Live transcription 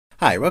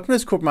Hi, welcome to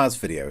this Corbettmaths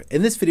video.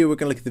 In this video, we're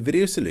going to look at the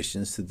video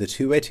solutions to the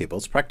two-way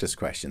tables practice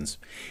questions.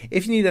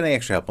 If you need any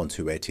extra help on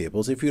two-way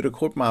tables, if you go to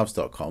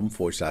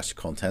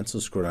corbettmaths.com/contents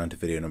and scroll down to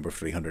video number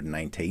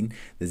 319,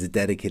 there's a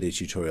dedicated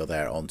tutorial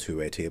there on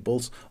two-way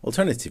tables.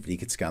 Alternatively, you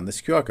could scan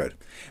this QR code.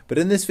 But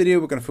in this video,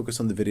 we're going to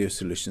focus on the video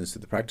solutions to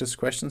the practice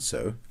questions,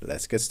 so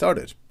let's get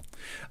started.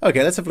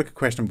 Okay, let's have a look at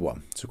question number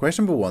one. So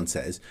question number one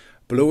says,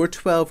 below are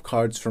 12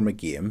 cards from a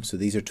game. So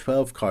these are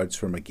 12 cards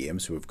from a game.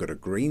 So we've got a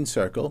green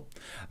circle,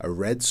 a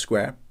red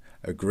square,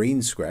 a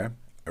green square,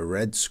 a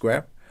red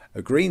square,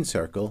 a green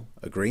circle,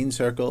 a green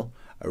circle,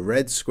 a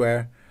red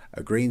square,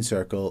 a green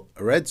circle,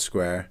 a red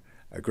square,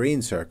 a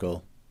green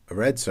circle, a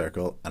red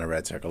circle, and a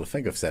red circle. I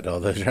think I've said all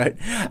those right.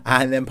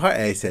 And then part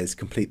A says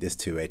complete this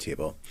two-way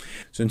table.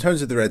 So in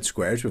terms of the red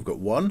squares, we've got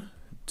 1,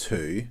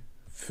 2,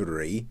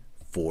 3,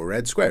 4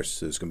 red squares.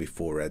 So there's going to be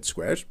 4 red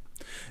squares.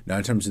 Now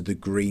in terms of the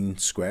green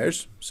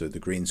squares, so the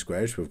green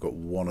squares, we've got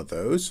 1 of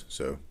those,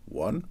 so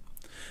 1.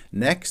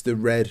 Next, the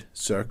red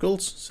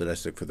circles, so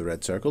let's look for the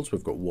red circles.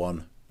 We've got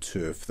 1,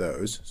 2 of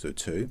those, so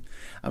 2.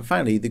 And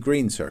finally, the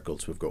green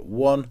circles, we've got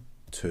 1,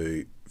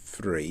 2,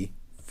 3,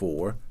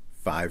 4,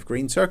 5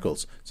 green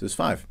circles, so there's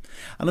 5.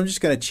 And I'm just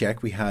going to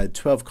check. We had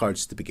 12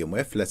 cards to begin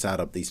with. Let's add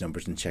up these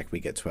numbers and check we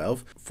get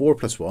 12. 4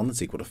 plus 1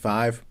 is equal to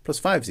 5, plus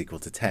 5 is equal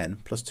to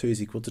 10, plus 2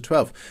 is equal to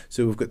 12.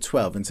 So we've got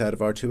 12 inside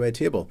of our two-way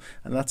table,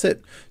 and that's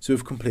it. So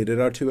we've completed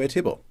our two-way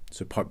table.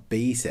 So part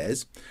B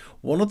says,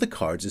 one of the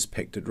cards is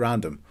picked at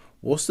random.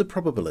 What's the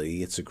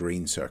probability it's a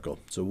green circle?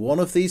 So one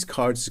of these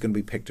cards is going to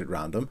be picked at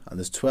random, and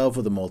there's 12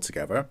 of them all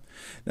together.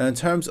 Now in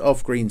terms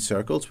of green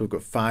circles, we've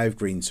got 5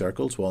 green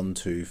circles, 1,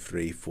 2,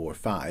 3, 4,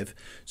 5.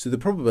 So the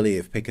probability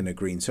of picking a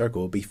green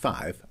circle will be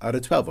 5 out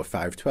of 12, or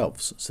 5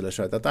 twelfths. So let's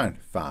write that down,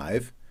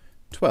 5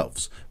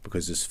 twelfths,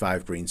 because there's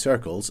 5 green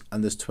circles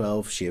and there's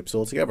 12 shapes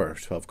altogether,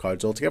 12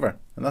 cards altogether,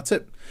 and that's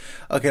it.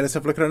 Okay, let's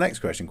have a look at our next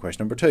question,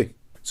 question number 2.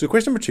 So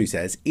question number 2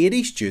 says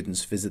 80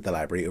 students visit the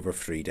library over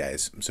 3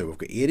 days. So we've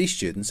got 80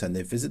 students and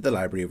they visit the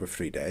library over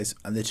 3 days,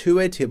 and the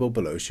two-way table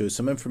below shows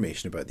some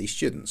information about these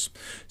students.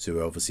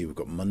 So obviously we've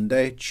got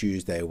Monday,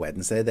 Tuesday,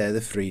 Wednesday, they're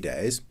the 3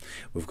 days.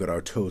 We've got our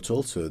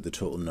total, so the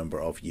total number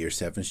of year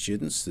 7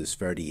 students, there's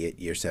 38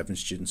 year 7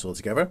 students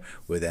altogether.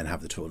 We then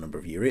have the total number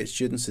of year 8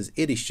 students, there's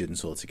 80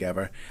 students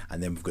altogether,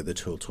 and then we've got the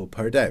total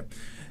per day.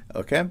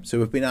 Okay, so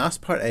we've been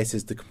asked part A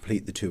says to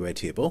complete the two-way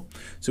table.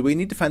 So we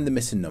need to find the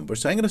missing number.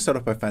 So I'm going to start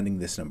off by finding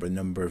this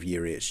number of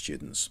year 8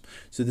 students.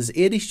 So there's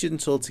 80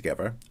 students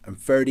altogether and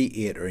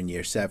 38 are in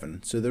year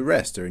 7. So the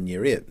rest are in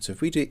year 8. So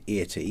if we do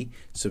 80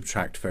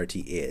 subtract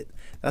 38,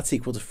 that's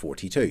equal to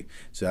 42.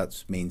 So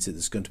that means that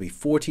there's going to be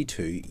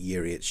 42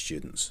 year 8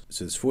 students.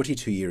 So there's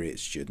 42 year 8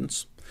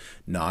 students.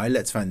 Now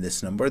let's find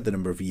this number, the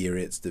number of year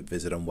 8s that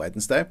visit on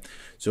Wednesday.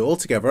 So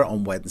altogether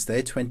on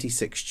Wednesday,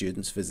 26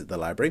 students visit the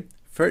library.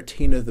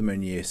 13 of them are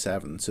in year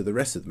 7, so the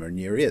rest of them are in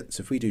year 8.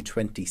 So if we do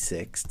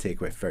 26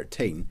 take away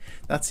 13,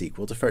 that's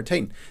equal to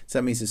 13. So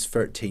that means there's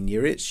 13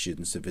 year 8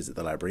 students that visit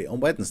the library on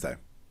Wednesday.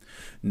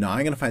 Now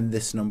I'm going to find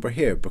this number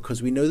here,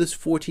 because we know there's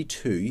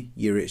 42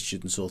 year 8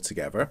 students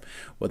altogether.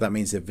 Well, that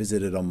means they've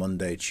visited on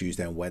Monday,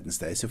 Tuesday and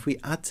Wednesday. So if we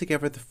add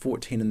together the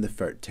 14 and the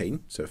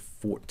 13, so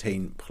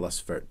 14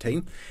 plus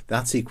 13,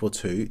 that's equal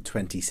to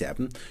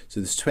 27. So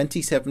there's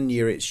 27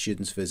 year 8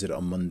 students visit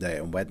on Monday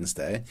and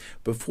Wednesday,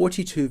 but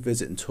 42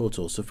 visit in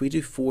total. So if we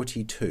do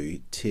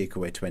 42 take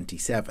away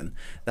 27,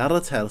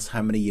 that'll tell us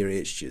how many year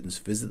 8 students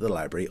visit the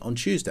library on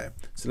Tuesday.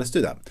 So let's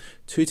do that.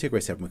 2 take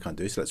away 7 we can't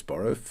do, so let's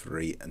borrow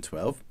 3 and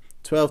 12.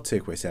 12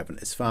 take away 7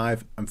 is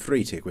 5, and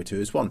 3 take away 2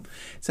 is 1.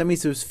 So that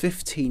means there was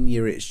 15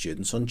 year 8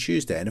 students on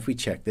Tuesday, and if we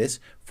check this,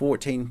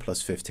 14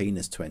 plus 15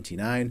 is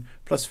 29,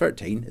 plus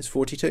 13 is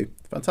 42.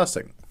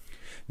 Fantastic.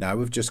 Now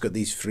we've just got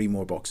these 3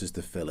 more boxes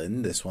to fill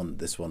in, this one,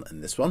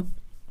 and this one.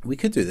 We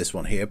could do this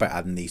one here by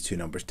adding these two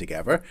numbers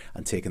together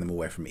and taking them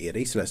away from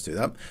 80. So let's do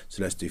that.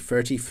 So let's do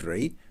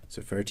 33.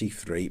 So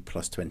 33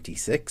 plus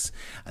 26,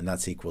 and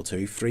that's equal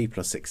to 3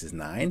 plus 6 is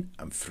 9,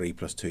 and 3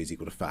 plus 2 is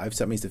equal to 5.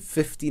 So that means that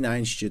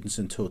 59 students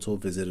in total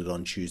visited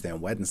on Tuesday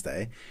and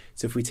Wednesday.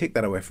 So if we take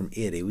that away from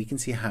 80, we can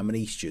see how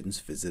many students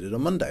visited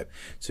on Monday.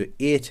 So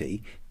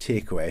 80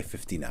 take away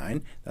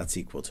 59, that's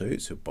equal to,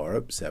 so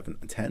borrow 7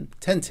 and 10.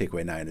 10 take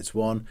away 9 is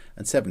 1,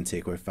 and 7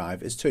 take away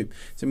 5 is 2.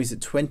 So it means that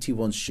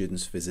 21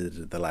 students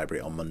visited the library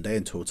on Monday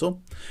in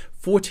total.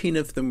 14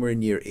 of them were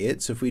in year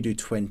 8, so if we do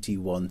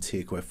 21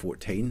 take away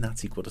 14,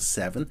 that's equal to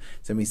 7.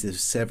 So that means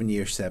there's 7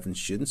 year 7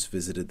 students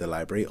visited the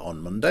library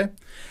on Monday.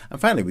 And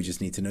finally, we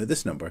just need to know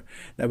this number.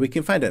 Now we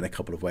can find it in a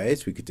couple of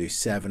ways. We could do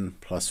 7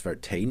 plus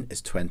 13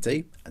 is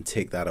 20 and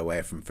take that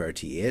away from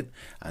 38,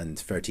 and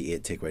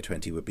 38 take away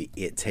 20 would be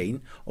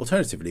 18.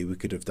 Alternatively, we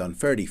could have done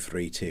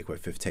 33 take away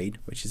 15,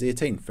 which is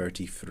 18.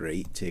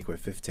 33 take away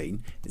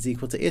 15 is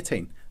equal to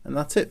 18, and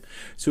that's it.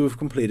 So we've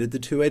completed the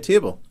two-way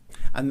table.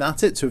 And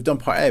that's it. So we've done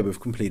part A, we've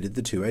completed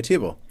the two-way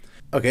table.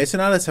 Okay, so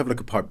now let's have a look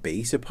at part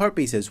B. So part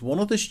B says one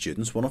of the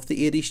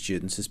 80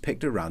 students is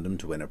picked at random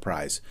to win a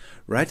prize.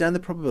 Write down the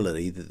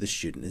probability that the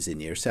student is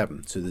in year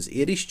 7. So there's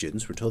 80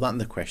 students, we're told that in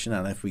the question,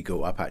 and if we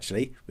go up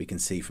actually, we can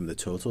see from the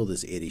total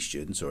there's 80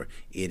 students, or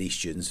 80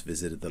 students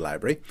visited the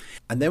library.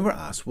 And then we're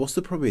asked, what's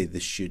the probability the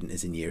student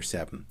is in year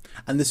 7?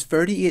 And there's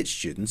 38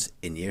 students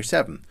in year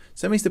 7.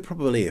 So that means the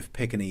probability of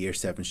picking a year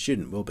 7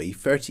 student will be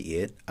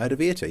 38 out of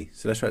 80.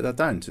 So let's write that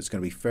down. So it's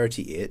going to be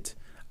 38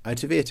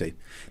 out of 80.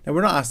 Now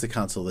we're not asked to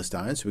cancel this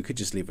down, so we could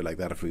just leave it like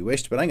that if we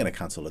wished, but I'm going to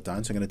cancel it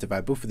down, so I'm going to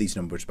divide both of these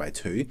numbers by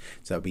 2,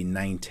 so that would be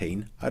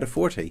 19 out of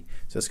 40.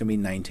 So that's going to be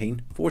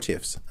 19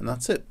 40ths, and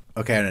that's it.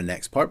 Okay, and the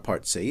next part,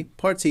 part C.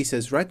 Part C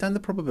says write down the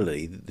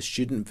probability that the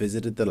student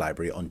visited the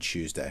library on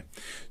Tuesday.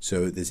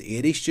 So there's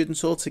 80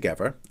 students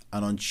altogether,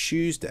 and on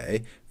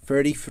Tuesday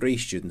 33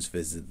 students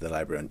visited the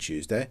library on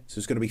Tuesday, so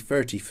it's going to be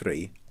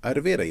 33 out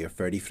of 80, or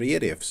 33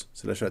 80ths.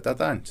 So let's write that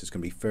down. So it's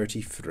going to be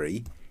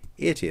 33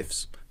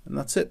 80ths. And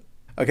that's it.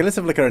 Okay, let's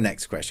have a look at our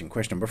next question,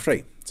 question number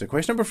 3. So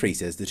question number 3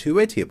 says the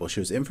two-way table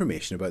shows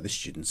information about the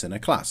students in a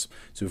class.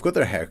 So we've got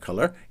their hair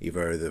colour,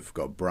 either they've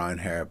got brown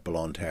hair,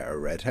 blonde hair or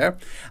red hair.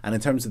 And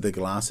in terms of the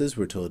glasses,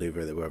 we're told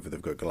either whether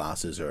they've got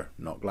glasses or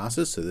not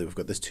glasses. So they've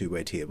got this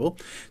two-way table.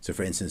 So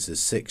for instance, there's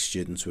 6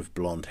 students with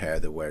blonde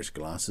hair that wears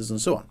glasses and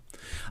so on.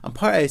 And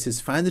part A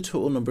says find the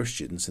total number of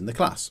students in the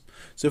class.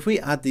 So if we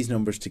add these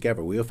numbers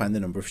together, we'll find the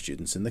number of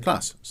students in the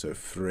class. So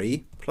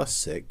 3 plus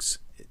 6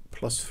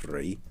 plus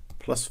 3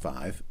 plus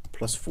 5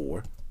 plus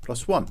 4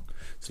 plus 1.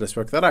 So let's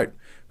work that out.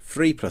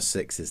 3 plus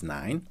 6 is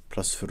 9,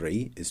 plus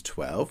 3 is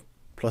 12,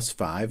 plus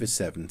 5 is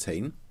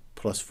 17,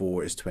 plus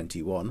 4 is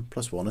 21,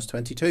 plus 1 is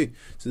 22.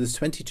 So there's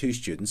 22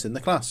 students in the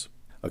class.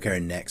 Okay, our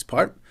next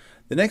part.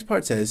 The next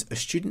part says a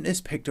student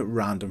is picked at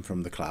random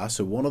from the class.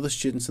 So one of the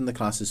students in the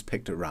class is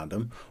picked at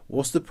random.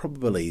 What's the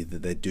probability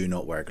that they do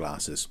not wear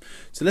glasses?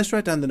 So let's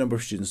write down the number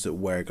of students that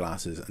wear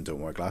glasses and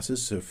don't wear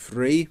glasses. So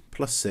 3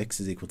 plus 6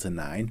 is equal to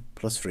 9,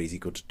 plus 3 is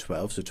equal to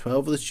 12. So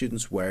 12 of the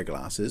students wear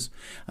glasses.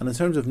 And in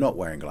terms of not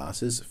wearing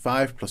glasses,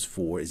 5 plus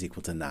 4 is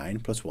equal to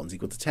 9, plus 1 is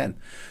equal to 10.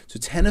 So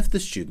 10 of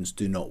the students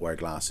do not wear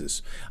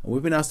glasses. And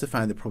we've been asked to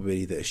find the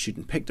probability that a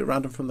student picked at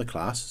random from the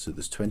class. So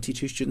there's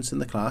 22 students in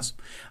the class,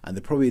 and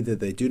the probability that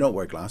they do not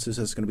wear glasses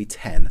is going to be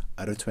 10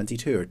 out of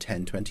 22, or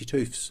 10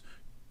 22ths,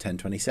 10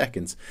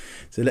 22nds.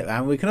 So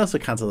and we can also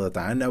cancel that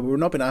down. Now we're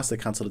not being asked to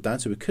cancel it down,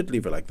 so we could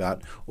leave it like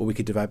that, or we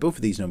could divide both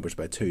of these numbers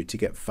by 2 to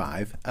get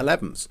 5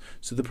 11ths.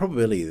 So the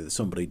probability that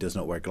somebody does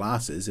not wear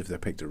glasses if they're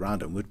picked at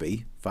random would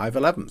be 5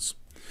 11ths.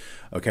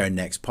 Okay, our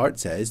next part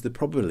says the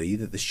probability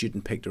that the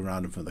student picked at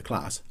random from the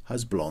class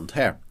has blonde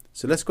hair.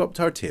 So let's go up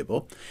to our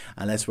table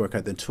and let's work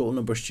out the total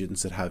number of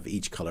students that have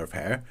each colour of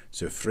hair.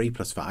 So 3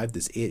 plus 5,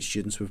 there's 8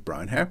 students with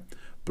brown hair.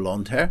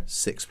 Blonde hair,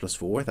 6 plus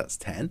 4, that's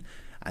 10.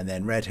 And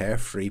then red hair,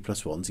 3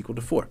 plus 1 is equal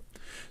to 4.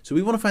 So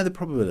we want to find the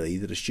probability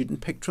that a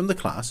student picked from the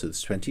class, so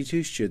there's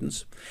 22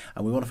 students,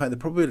 and we want to find the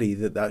probability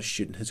that that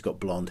student has got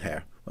blonde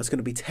hair. Well, it's going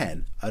to be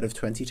 10 out of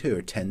 22,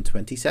 or 10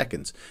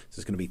 22nds. So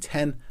it's going to be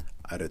 10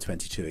 out of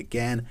 22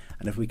 again,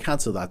 and if we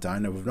cancel that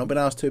down, now we've not been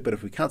asked to, but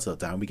if we cancel it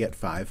down, we get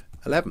 5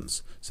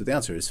 11ths. So the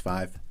answer is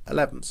 5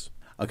 11ths.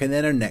 Okay, and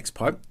then our next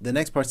part. The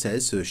next part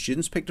says, so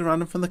students picked at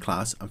random from the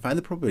class and find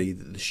the probability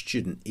that the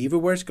student either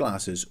wears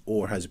glasses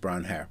or has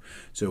brown hair.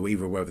 So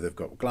either whether they've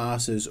got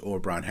glasses or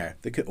brown hair,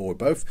 they could, or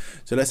both.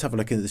 So let's have a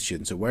look at the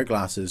students that wear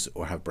glasses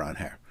or have brown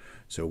hair.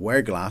 So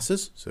wear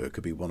glasses, so it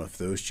could be one of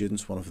those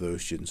students, one of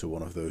those students, or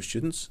one of those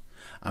students.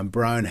 And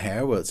brown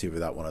hair, well, it's either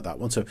that one or that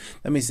one. So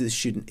that means the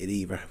student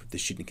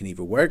can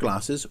either wear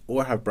glasses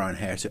or have brown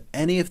hair. So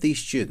any of these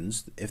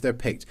students, if they're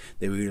picked,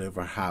 they will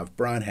either have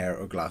brown hair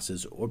or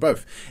glasses or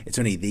both. It's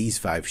only these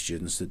 5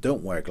 students that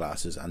don't wear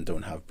glasses and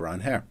don't have brown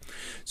hair.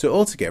 So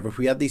altogether, if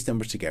we add these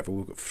numbers together,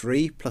 we've got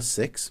 3 plus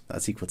 6,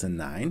 that's equal to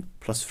 9,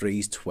 plus 3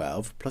 is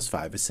 12, plus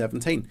 5 is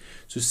 17.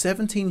 So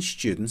 17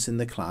 students in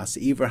the class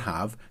either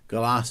have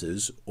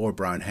glasses or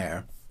brown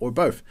hair, or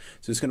both.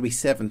 So it's going to be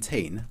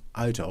 17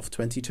 out of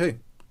 22.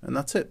 And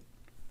that's it.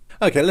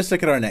 Okay, let's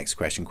look at our next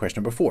question,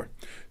 question number 4.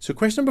 So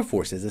question number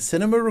 4 says, a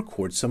cinema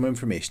records some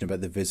information about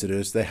the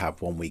visitors they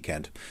have one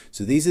weekend.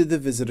 So these are the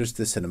visitors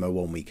to the cinema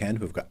one weekend.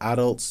 We've got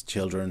adults,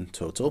 children,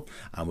 total,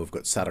 and we've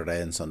got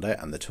Saturday and Sunday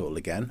and the total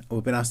again. And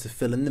we've been asked to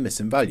fill in the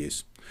missing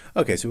values.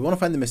 Okay, so we want to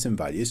find the missing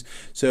values.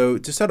 So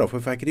to start off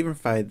with, I could even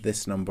find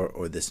this number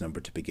or this number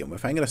to begin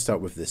with. I'm going to start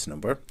with this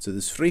number. So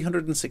there's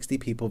 360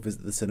 people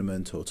visit the cinema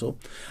in total,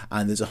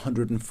 and there's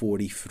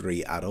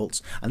 143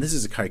 adults. And this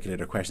is a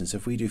calculator question. So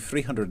if we do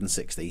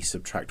 360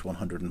 subtract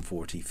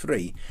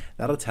 143,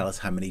 that'll tell us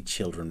how many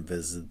children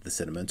visit the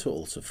cinema in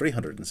total. So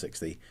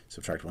 360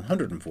 subtract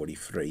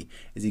 143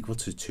 is equal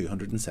to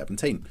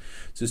 217.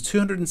 So there's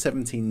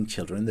 217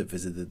 children that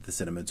visited the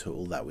cinema in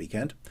total that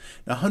weekend.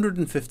 Now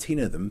 115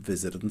 of them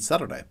visited on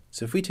Saturday.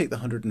 So if we take the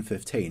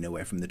 115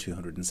 away from the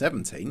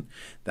 217,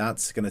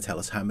 that's going to tell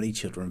us how many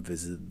children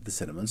visited the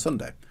cinema on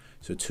Sunday.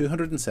 So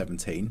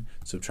 217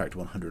 subtract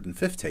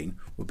 115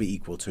 would be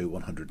equal to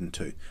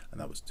 102,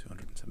 and that was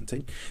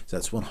 217. So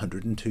that's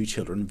 102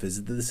 children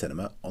visited the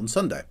cinema on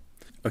Sunday.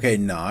 Okay,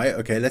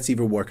 let's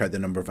either work out the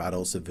number of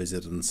adults that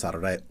visited on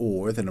Saturday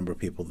or the number of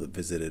people that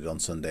visited on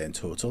Sunday in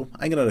total.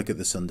 I'm going to look at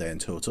the Sunday in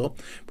total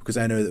because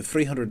I know that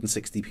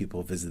 360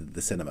 people visited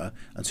the cinema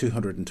and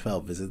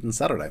 212 visited on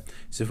Saturday.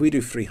 So if we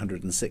do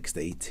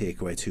 360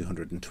 take away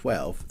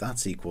 212,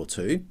 that's equal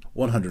to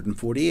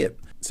 148.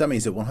 So that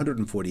means that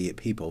 148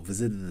 people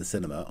visited the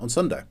cinema on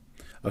Sunday.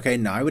 Okay,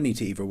 now we need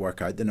to either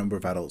work out the number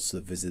of adults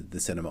that visited the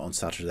cinema on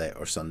Saturday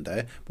or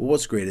Sunday. But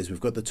what's great is we've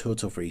got the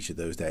total for each of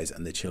those days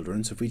and the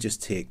children. So if we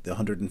just take the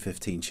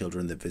 115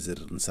 children that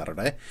visited on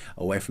Saturday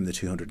away from the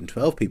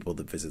 212 people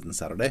that visited on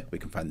Saturday, we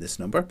can find this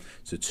number.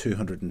 So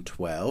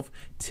 212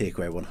 take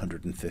away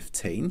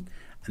 115.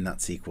 And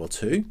that's equal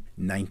to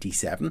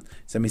 97.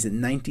 So that means that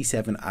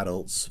 97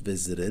 adults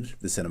visited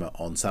the cinema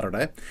on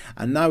Saturday.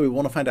 And now we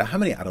want to find out how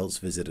many adults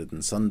visited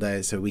on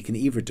Sunday. So we can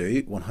either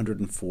do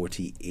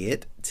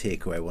 148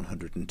 take away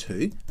 102,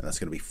 and that's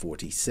going to be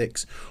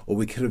 46. Or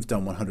we could have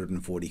done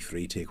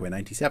 143 take away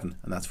 97,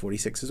 and that's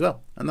 46 as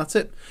well. And that's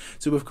it.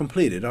 So we've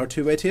completed our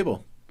two-way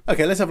table.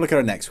 Okay, let's have a look at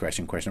our next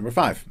question, question number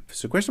 5.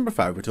 So question number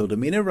 5, we're told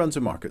Amina runs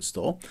a market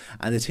stall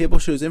and the table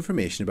shows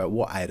information about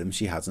what items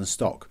she has in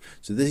stock.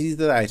 So these are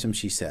the items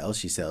she sells.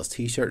 She sells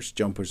t-shirts,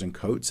 jumpers and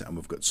coats, and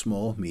we've got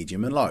small,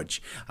 medium and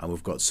large. And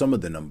we've got some of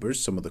the numbers,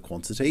 some of the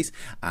quantities,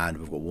 and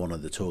we've got one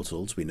of the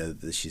totals. We know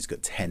that she's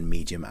got 10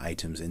 medium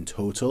items in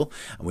total,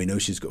 and we know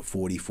she's got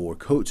 44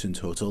 coats in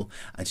total,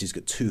 and she's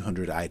got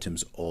 200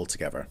 items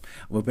altogether.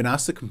 And we've been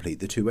asked to complete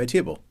the two-way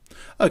table.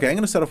 Okay, I'm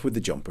going to start off with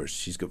the jumpers.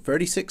 She's got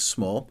 36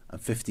 small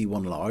and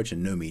 51 large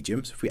and no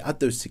medium. So if we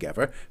add those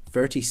together,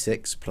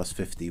 36 plus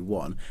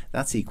 51,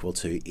 that's equal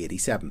to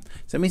 87.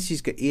 So that means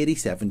she's got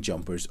 87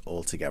 jumpers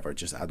altogether,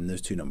 just adding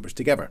those two numbers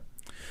together.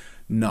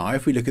 Now,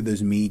 if we look at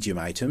those medium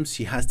items,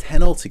 she has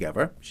 10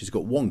 altogether. She's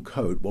got one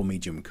coat, one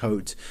medium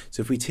coat.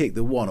 So if we take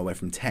the 1 away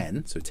from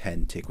 10, so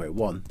 10 take away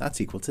 1,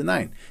 that's equal to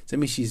 9. So that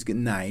means she's got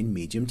 9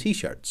 medium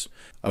t-shirts.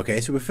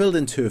 Okay, so we've filled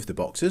in 2 of the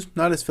boxes.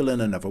 Now let's fill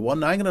in another one.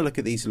 Now I'm going to look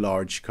at these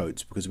large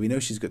coats because we know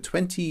she's got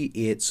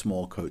 28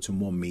 small coats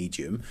and 1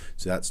 medium.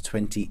 So that's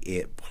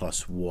 28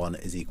 plus 1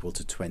 is equal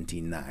to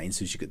 29.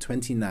 So she's got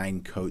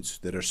 29 coats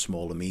that are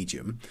small and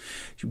medium.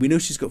 We know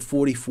she's got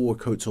 44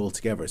 coats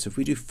altogether. So if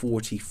we do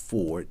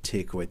 44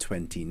 take away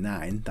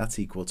 29, that's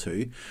equal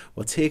to,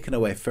 well, taking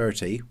away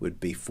 30 would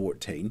be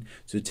 14,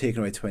 so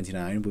taking away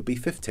 29 would be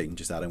 15,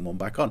 just adding 1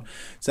 back on.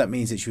 So that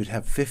means that she would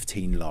have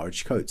 15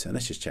 large coats, and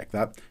let's just check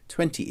that.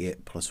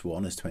 28 plus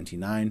 1 is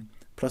 29,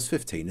 plus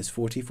 15 is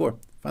 44.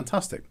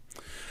 Fantastic.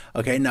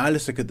 Okay, now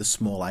let's look at the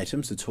small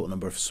items, the total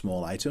number of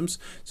small items.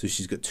 So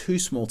she's got 2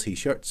 small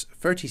t-shirts,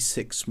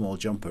 36 small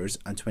jumpers,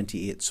 and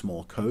 28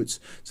 small coats.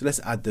 So let's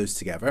add those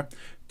together.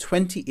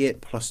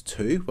 28 plus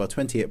 2, well,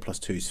 28 plus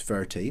 2 is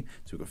 30,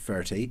 so we've got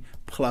 30,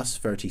 plus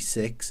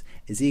 36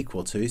 is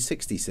equal to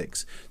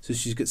 66. So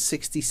she's got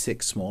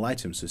 66 small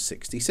items, so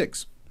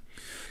 66.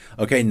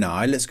 Okay,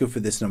 now let's go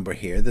for this number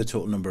here, the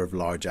total number of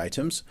large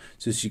items.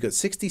 So she's got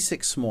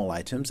 66 small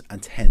items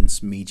and 10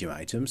 medium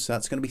items. So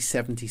that's going to be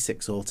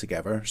 76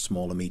 altogether,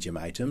 small and medium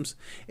items.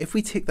 If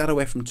we take that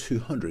away from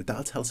 200,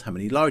 that'll tell us how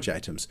many large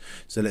items.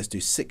 So let's do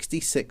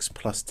 66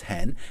 plus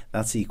 10,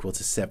 that's equal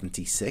to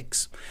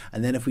 76.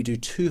 And then if we do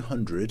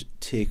 200,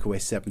 take away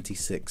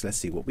 76, let's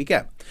see what we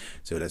get.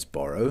 So let's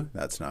borrow,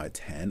 that's now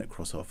 10,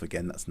 cross off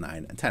again, that's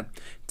 9 and 10.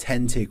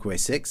 10 take away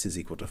 6 is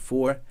equal to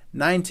 4,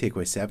 9 take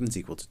away 7 is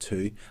equal to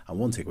 2, and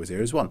 1 take away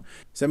 0 is 1.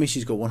 So that means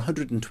she's got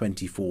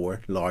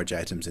 124 large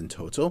items in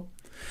total.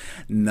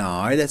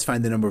 Now let's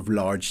find the number of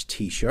large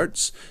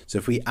t-shirts. So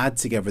if we add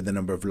together the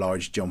number of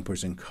large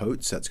jumpers and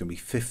coats, that's going to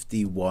be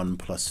 51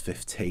 plus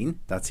 15,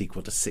 that's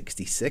equal to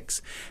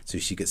 66. So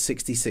she gets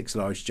 66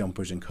 large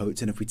jumpers and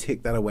coats, and if we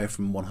take that away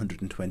from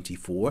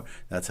 124,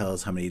 that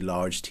tells us how many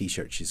large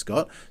t-shirts she's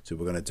got. So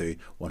we're going to do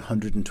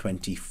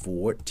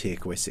 124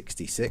 take away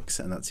 66,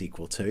 and that's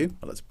equal to,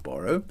 well, let's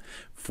borrow,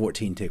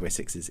 14 take away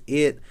 6 is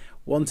 8,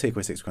 1 take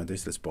away 6 can't do,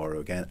 so let's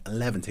borrow again.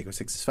 11 take away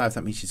 6 is 5.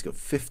 That means she's got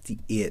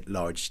 58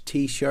 large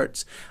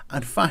t-shirts.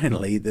 And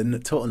finally, the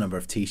total number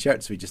of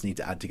t-shirts, we just need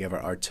to add together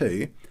our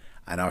 2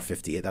 and our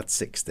 58, that's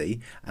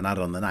 60, and add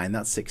on the 9,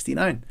 that's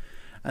 69.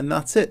 And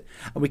that's it.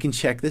 And we can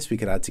check this. We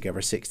could add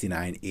together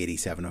 69,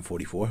 87 and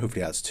 44.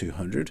 Hopefully that's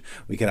 200.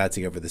 We could add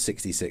together the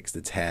 66,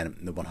 the 10,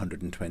 and the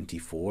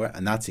 124,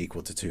 and that's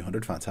equal to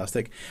 200.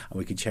 Fantastic. And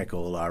we can check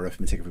all our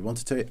arithmetic if we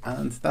wanted to,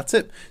 and that's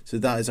it. So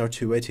that is our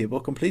two-way table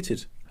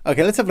completed.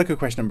 Okay, let's have a look at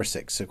question number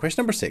 6. So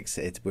question number 6,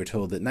 we're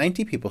told that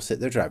 90 people sit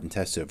their driving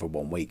tests over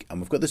 1 week,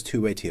 and we've got this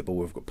two-way table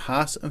where we've got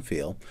pass and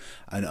fail,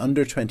 and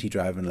under 20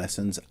 driving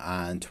lessons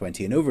and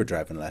 20 and over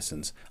driving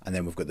lessons, and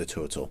then we've got the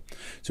total.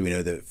 So we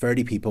know that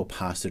 30 people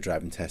passed their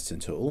driving tests in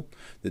total,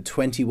 that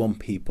 21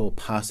 people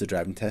passed the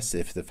driving tests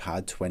if they've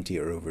had 20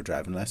 or over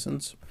driving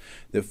lessons,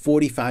 that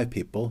 45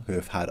 people who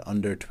have had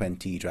under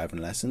 20 driving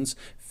lessons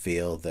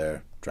fail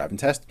their driving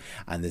test,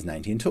 and there's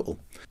 90 in total.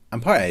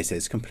 And part A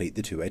says complete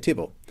the two-way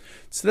table.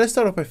 So let's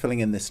start off by filling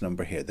in this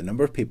number here, the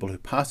number of people who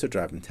pass their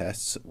driving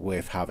tests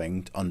with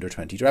having under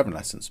 20 driving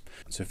lessons.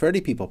 So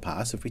 30 people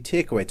pass. If we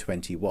take away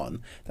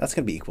 21, that's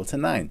going to be equal to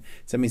 9.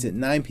 So that means that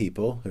 9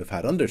 people who have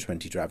had under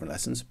 20 driving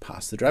lessons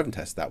pass the driving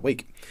test that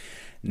week.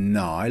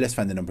 Now let's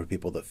find the number of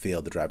people that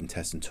failed the driving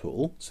test in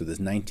total. So there's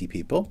 90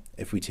 people.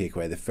 If we take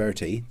away the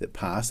 30 that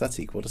passed, that's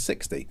equal to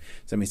 60.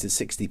 So that means that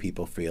 60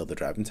 people failed the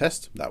driving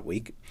test that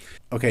week.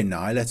 Okay,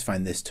 now let's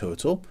find this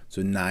total.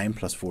 So 9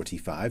 plus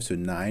 45. So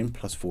 9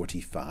 plus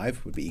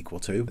 45 would be equal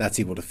to, that's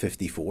equal to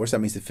 54. So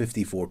that means that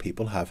 54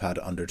 people have had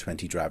under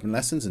 20 driving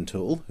lessons in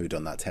total who've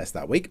done that test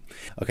that week.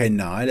 Okay,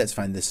 now let's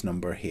find this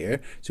number here.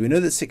 So we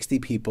know that 60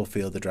 people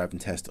failed the driving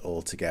test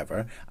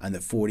altogether, and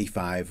that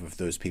 45 of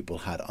those people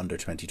had under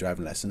 20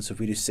 driving lessons. So if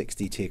we do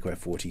 60 take away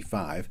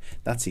 45,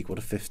 that's equal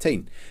to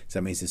 15. So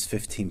that means there's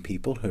 15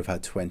 people who have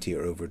had 20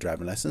 or over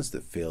driving lessons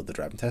that failed the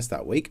driving test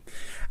that week.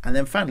 And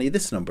then finally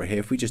this number here,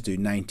 if we just do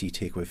 90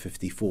 take away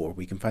 54,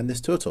 we can find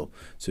this total.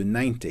 So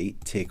 90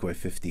 take away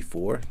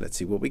 54, let's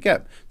see what we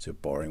get. So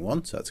borrowing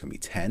 1, so that's going to be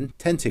 10.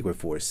 10 take away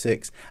 4 is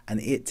 6, and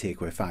 8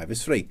 take away 5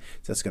 is 3.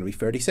 So that's going to be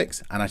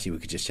 36. And actually we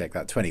could just check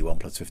that 21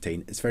 plus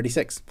 15 is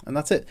 36. And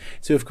that's it.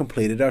 So we've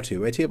completed our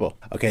two-way table.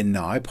 Okay,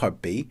 now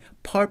part B.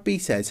 Part B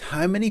says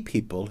how many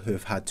people who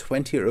have had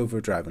 20 or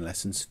over driving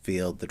lessons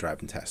failed the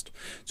driving test.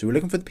 So we're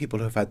looking for the people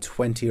who have had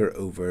 20 or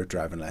over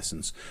driving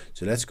lessons.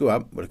 So let's go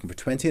up, we're looking for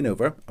 20 and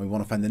over, and we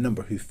want to find the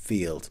number who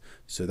failed.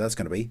 So that's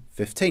going to be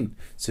 15.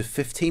 So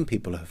 15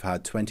 people who have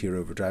had 20 or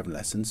over driving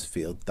lessons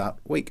failed that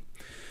week.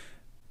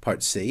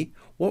 Part C,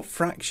 what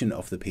fraction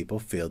of the people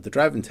failed the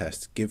driving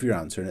test? Give your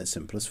answer in its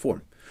simplest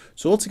form.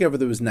 So altogether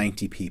there was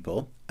 90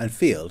 people, and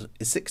failed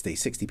is 60.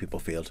 60 people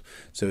failed.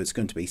 So it's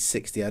going to be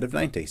 60 out of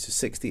 90. So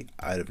 60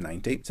 out of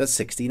 90. So that's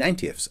 60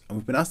 90ths. And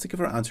we've been asked to give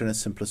our answer in its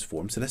simplest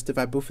form. So let's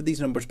divide both of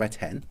these numbers by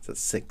 10. So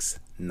that's 6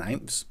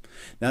 ninths.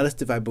 Now let's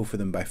divide both of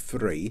them by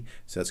 3.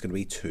 So that's going to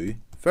be 2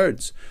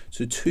 thirds.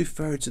 So 2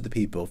 thirds of the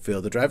people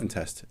failed the driving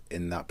test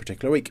in that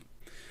particular week.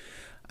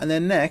 And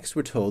then next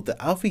we're told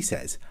that Alfie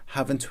says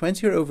having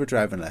 20 or over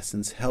driving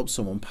lessons helps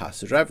someone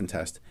pass the driving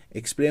test.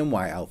 Explain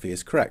why Alfie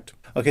is correct.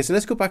 Okay, so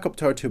let's go back up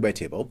to our two-way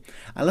table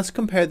and let's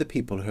compare the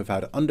people who have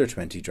had under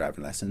 20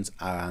 driving lessons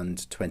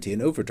and 20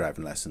 and over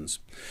driving lessons.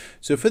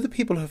 So for the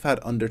people who have had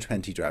under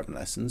 20 driving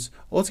lessons,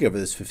 altogether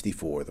there's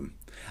 54 of them.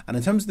 And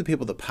in terms of the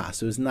people that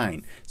passed, it was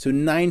 9. So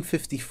 9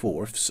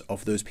 54ths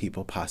of those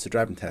people passed the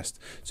driving test.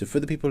 So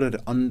for the people who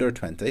had under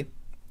 20,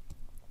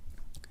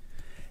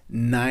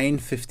 9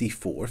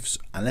 54ths,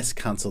 and let's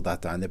cancel that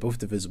down. They're both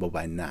divisible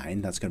by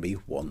 9. That's going to be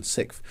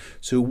 1/6.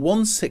 So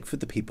 1/6 of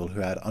the people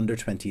who had under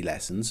 20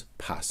 lessons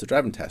passed the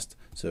driving test.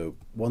 So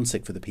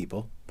 1/6 of the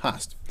people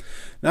passed.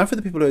 Now for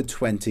the people who had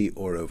 20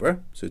 or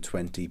over, so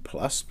 20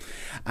 plus,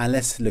 and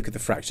let's look at the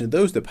fraction of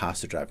those that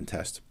passed the driving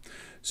test.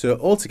 So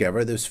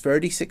altogether there's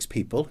 36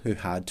 people who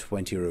had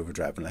 20 or over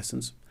driving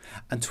lessons,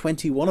 and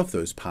 21 of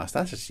those passed.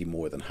 That's actually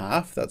more than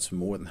half. That's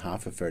more than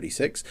half of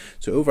 36.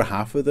 So over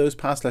half of those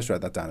passed. Let's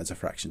write that down as a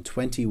fraction,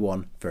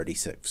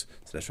 21/36.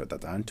 So let's write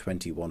that down,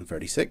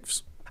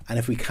 21/36. And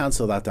if we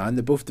cancel that down,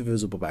 they're both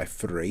divisible by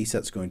 3, so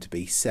that's going to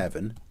be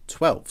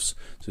 7/12.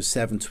 So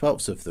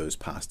 7/12 of those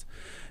passed.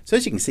 So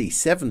as you can see,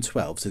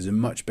 7/12 is a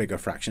much bigger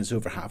fraction. It's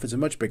over half. It's a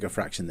much bigger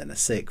fraction than a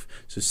sixth.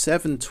 So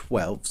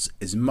 7/12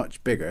 is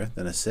much bigger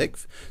than a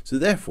sixth. So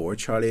therefore,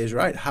 Charlie is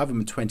right.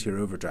 Having 20 or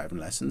over driving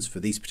lessons for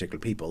these particular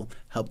people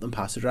help them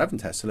pass the driving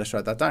test. So let's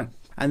write that down.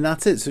 And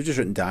that's it. So just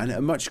written down,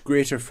 a much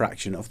greater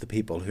fraction of the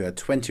people who had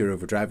 20 or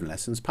over driving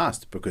lessons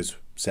passed, because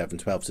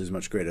 7/12 is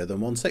much greater than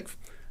 1/6.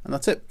 And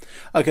that's it.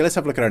 Okay, let's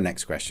have a look at our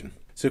next question.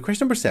 So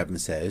question number 7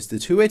 says, the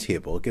two-way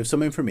table gives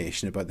some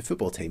information about the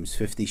football team's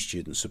 50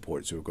 student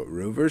support. So we've got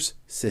Rovers,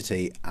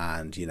 City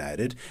and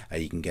United.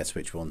 You can guess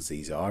which ones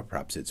these are.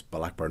 Perhaps it's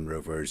Blackburn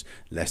Rovers,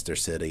 Leicester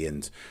City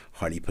and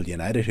Hartlepool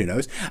United, who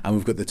knows. And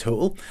we've got the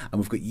total,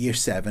 and we've got year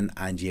 7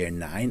 and year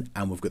 9,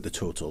 and we've got the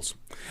totals.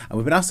 And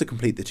we've been asked to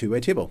complete the two-way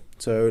table.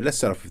 So let's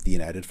start off with the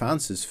United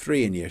fans. There's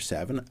 3 in year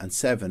 7 and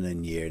 7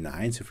 in year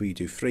 9. So if we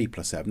do 3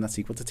 plus 7, that's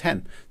equal to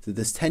 10. So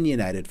there's 10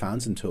 United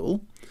fans in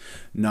total.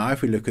 Now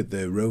if we look at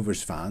the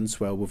Rovers fans,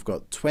 well, we've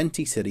got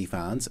 20 City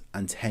fans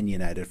and 10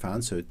 United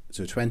fans,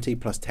 so 20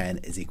 plus 10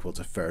 is equal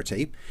to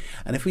 30.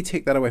 And if we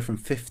take that away from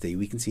 50,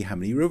 we can see how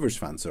many Rovers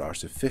fans there are.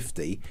 So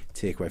 50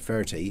 take away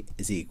 30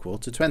 is equal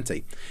to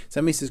 20. So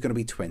that means there's going to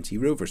be 20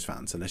 Rovers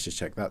fans. And let's just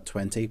check that.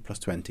 20 plus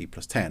 20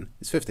 plus 10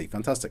 is 50.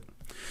 Fantastic.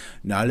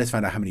 Now let's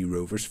find out how many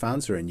Rovers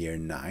fans are in year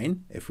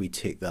 9. If we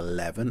take the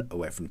 11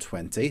 away from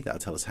 20, that'll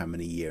tell us how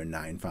many year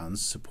 9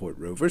 fans support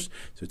Rovers.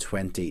 So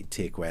 20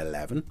 take away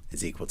 11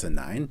 is equal to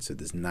 9. So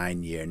there's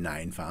 9 year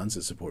 9 fans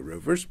that support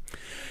Rovers.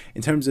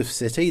 In terms of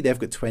City, they've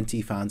got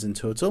 20 fans in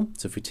total.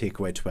 So if we take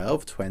away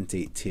 12,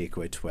 20 take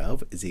away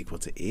 12 is equal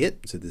to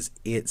 8. So there's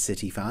 8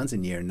 City fans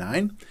in year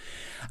 9.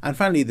 And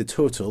finally, the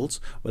totals.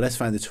 Well, let's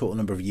find the total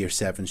number of year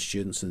 7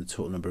 students and the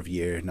total number of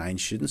year 9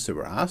 students that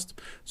were asked.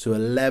 So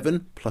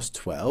 11 plus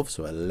 12.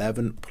 So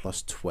 11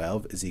 plus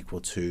 12 is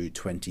equal to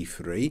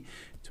 23.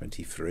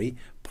 23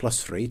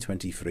 plus 3,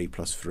 23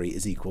 plus 3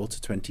 is equal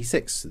to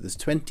 26. So there's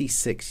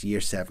 26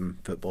 Year 7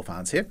 football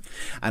fans here.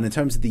 And in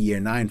terms of the Year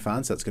 9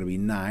 fans, that's going to be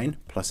 9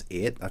 plus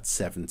 8, that's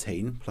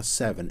 17, plus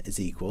 7 is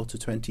equal to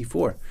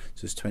 24.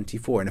 So it's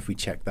 24, and if we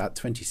check that,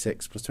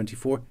 26 plus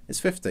 24 is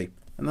 50,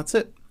 and that's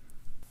it.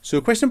 So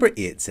question number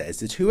 8 says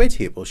the two-way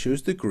table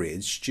shows the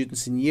grades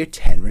students in Year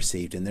 10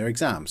 received in their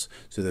exams.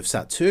 So they've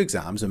sat 2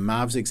 exams, a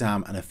maths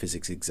exam and a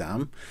physics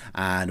exam,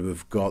 and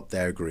we've got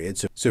their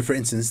grades. So for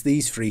instance,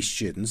 these 3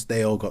 students,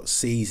 they all got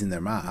C's in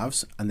their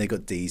maths and they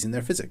got D's in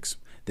their physics.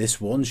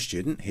 This one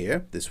student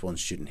here,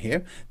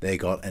 they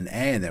got an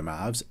A in their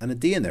maths and a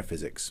D in their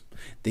physics.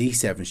 These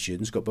 7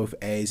 students got both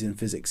A's in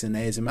physics and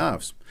A's in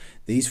maths.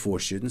 These 4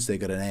 students, they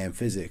got an A in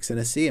physics and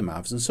a C in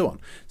maths, and so on.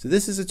 So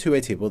this is a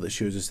two-way table that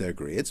shows us their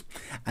grades.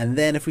 And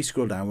then if we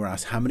scroll down, we're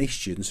asked how many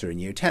students are in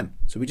Year 10.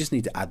 So we just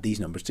need to add these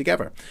numbers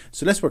together.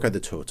 So let's work out the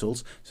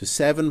totals. So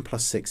 7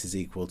 plus 6 is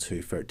equal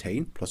to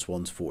 13, plus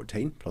 1's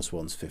 14, plus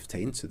 1's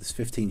 15. So there's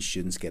 15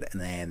 students get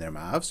an A in their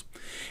maths.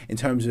 In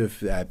terms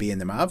of B in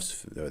their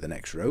maths, or the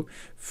next row,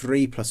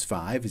 3 plus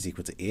 5 is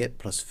equal to 8,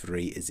 plus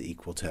 3 is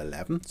equal to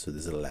 11. So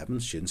there's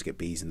 11 students get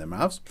B's in their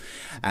maths.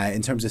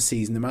 In terms of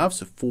C's in their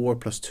maths, 4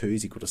 plus 2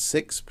 is equal to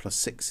 6, plus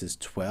 6 is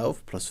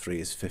 12, plus 3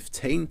 is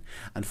 15,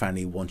 and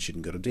finally 1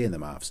 student got a D in their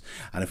maths.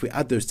 And if we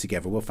add those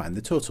together, we'll find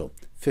the total.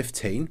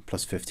 15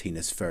 plus 15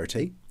 is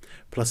 30.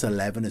 Plus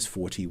 11 is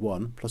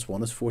 41, plus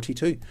 1 is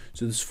 42.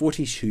 So there's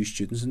 42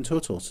 students in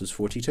total, so there's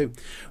 42.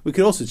 We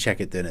could also check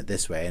it doing it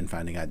this way and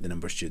finding out the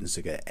number of students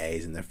who get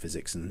A's in their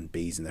physics and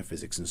B's in their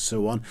physics and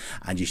so on,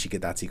 and you should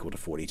get that equal to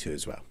 42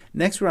 as well.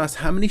 Next, we're asked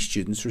how many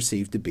students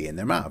received a B in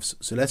their maths.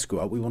 So let's go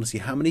up. We want to see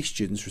how many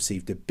students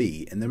received a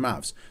B in their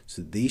maths.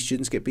 So these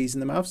students get B's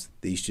in their maths,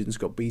 these students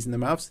got B's in their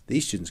maths,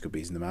 these students got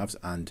B's in their maths,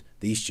 and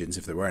these students,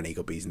 if there were any,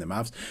 got B's in their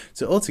maths.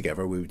 So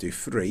altogether, we would do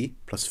 3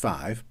 plus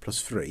 5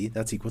 plus 3,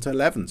 that's equal to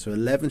 11. So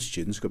 11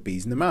 students got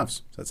B's in the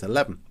maths, so that's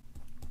 11.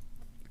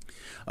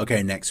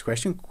 Okay, next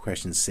question,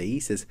 question C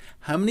says,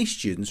 how many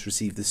students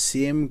receive the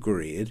same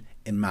grade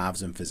in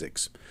maths and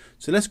physics?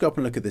 So let's go up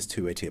and look at this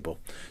two-way table.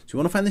 So we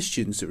want to find the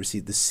students that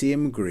receive the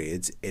same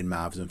grades in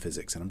maths and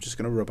physics, and I'm just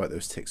going to rub out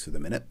those ticks for the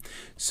minute.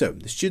 So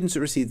the students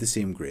that receive the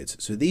same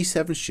grades, so these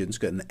 7 students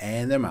got an A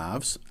in their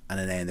maths and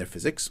an A in their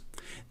physics.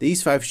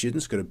 These 5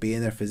 students got a B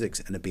in their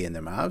physics and a B in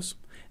their maths.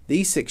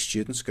 These 6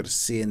 students got a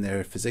C in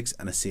their physics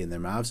and a C in their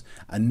maths,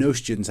 and no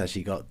students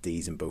actually got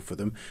D's in both of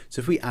them. So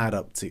if we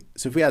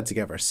add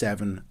together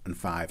 7 and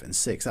 5 and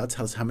 6, that'll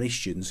tell us how many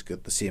students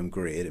got the same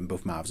grade in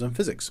both maths and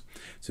physics.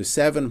 So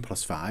 7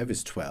 plus 5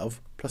 is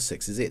 12, plus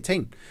 6 is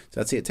 18. So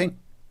that's 18.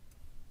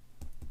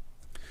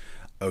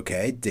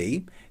 Okay,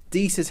 D.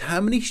 D says how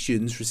many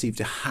students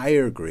received a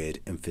higher grade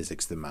in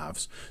physics than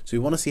maths. So we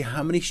want to see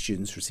how many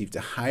students received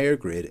a higher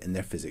grade in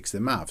their physics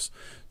than maths.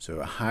 So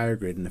a higher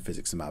grade in their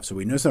physics than maths. So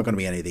we know it's not going to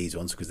be any of these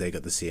ones because they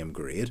got the same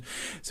grade.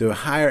 So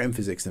higher in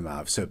physics than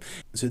maths.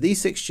 So these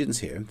 6 students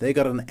here, they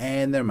got an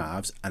A in their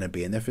maths and a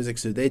B in their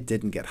physics. So they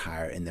didn't get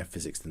higher in their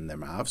physics than their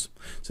maths.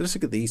 So let's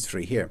look at these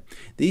 3 here.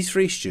 These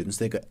 3 students,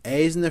 they got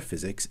A's in their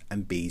physics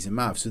and B's in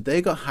maths. So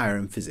they got higher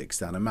in physics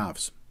than in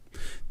maths.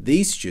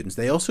 These students,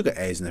 they also got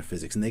A's in their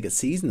physics and they got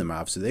C's in the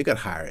maths, so they got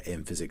higher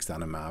in physics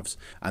than in maths.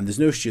 And there's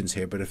no students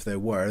here, but if there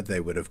were,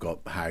 they would have got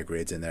higher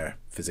grades in their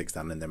physics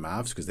than in their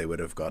maths because they would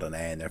have got an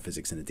A in their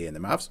physics and a D in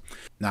their maths.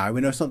 Now,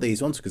 we know it's not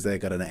these ones because they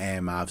got an A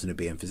in maths and a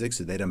B in physics,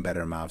 so they done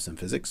better in maths and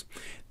physics.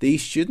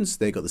 These students,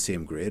 they got the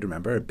same grade,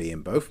 remember, a B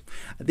in both.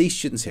 And these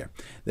students here,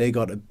 they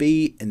got a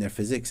B in their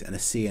physics and a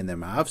C in their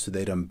maths, so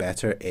they done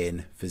better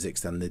in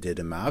physics than they did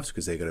in maths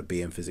because they got a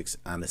B in physics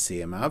and a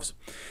C in maths.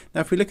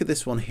 Now, if we look at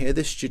this one here,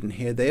 this student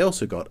here, they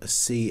also got a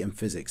C in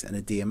physics and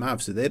a D in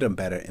maths, so they done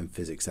better in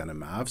physics than in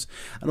maths.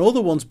 And all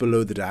the ones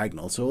below the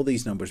diagonal, so all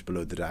these numbers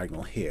below the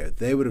diagonal here,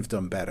 they would have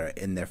done better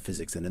in their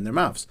physics than in their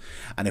maths.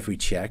 And if we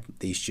check,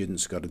 these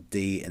students got a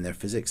D in their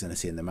physics and a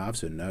C in their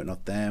maths, so no,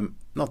 not them,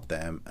 not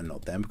them, and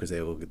not them, because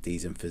they all got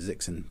D's in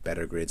physics and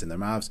better grades in their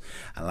maths,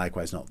 and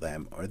likewise not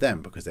them or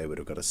them, because they would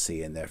have got a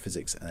C in their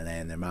physics and an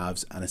A in their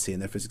maths and a C in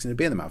their physics and a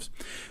B in their maths.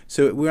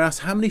 So we're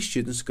asked how many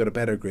students got a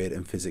better grade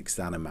in physics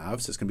than in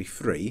maths. So it's going to be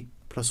 3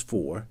 plus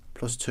 4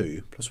 plus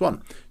 2 plus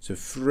 1. So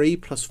 3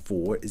 plus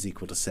 4 is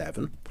equal to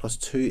 7, plus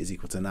 2 is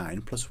equal to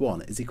 9, plus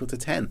 1 is equal to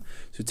 10.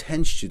 So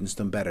 10 students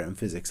done better in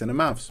physics than in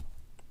maths.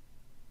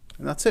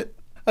 And that's it.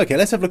 Okay,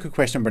 let's have a look at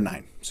question number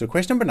 9. So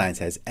question number 9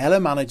 says, Ella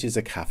manages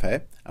a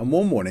cafe and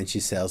one morning she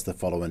sells the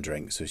following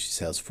drinks. So she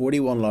sells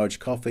 41 large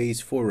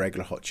coffees, 4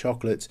 regular hot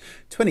chocolates,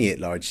 28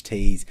 large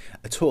teas,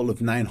 a total of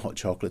 9 hot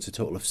chocolates, a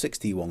total of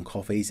 61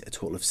 coffees, a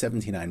total of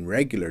 79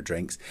 regular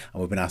drinks,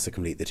 and we've been asked to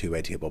complete the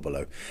two-way table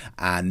below.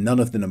 And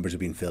none of the numbers have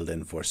been filled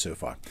in for us so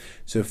far.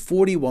 So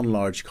 41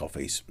 large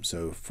coffees.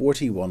 So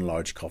 41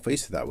 large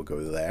coffees, so that will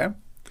go there.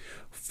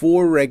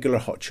 4 regular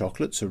hot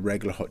chocolates, so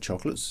regular hot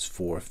chocolates,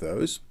 4 of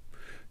those.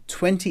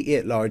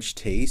 28 large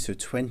teas, so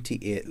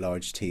 28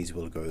 large teas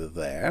will go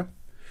there.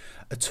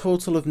 a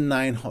total of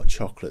 9 hot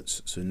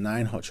chocolates, so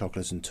 9 hot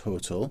chocolates in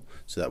total,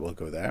 so that will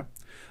go there.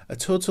 A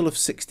total of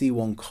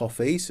 61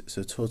 coffees,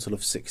 so a total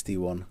of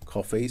 61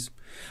 coffees,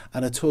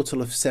 and a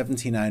total of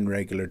 79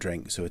 regular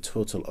drinks, so a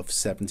total of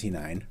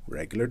 79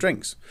 regular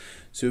drinks.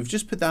 So we've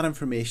just put that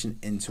information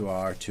into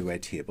our two-way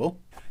table.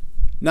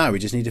 Now we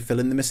just need to fill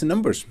in the missing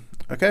numbers.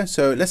 Okay,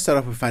 so let's start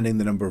off with finding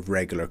the number of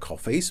regular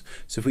coffees.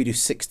 So if we do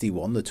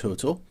 61, the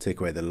total, take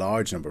away the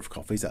large number of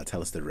coffees, that'll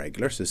tell us the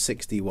regular. So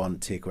 61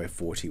 take away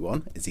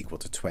 41 is equal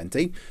to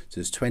 20.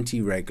 So there's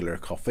 20 regular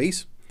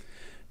coffees.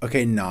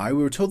 Okay, now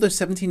we were told there's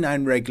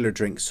 79 regular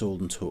drinks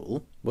sold in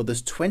total. Well,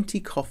 there's 20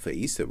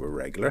 coffees that were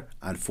regular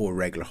and 4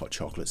 regular hot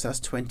chocolates. That's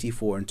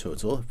 24 in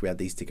total. If we add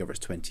these together, it's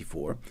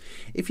 24.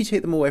 If you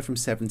take them away from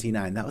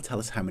 79, that'll tell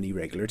us how many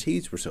regular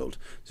teas were sold.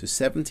 So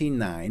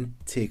 79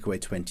 take away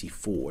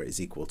 24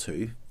 is equal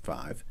to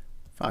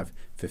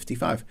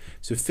 55.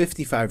 So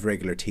 55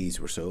 regular teas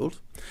were sold.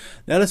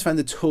 Now let's find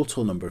the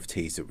total number of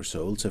teas that were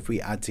sold. So if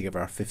we add together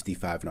our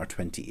 55 and our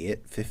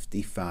 28,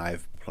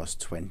 55 plus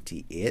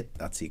 28,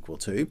 that's equal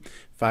to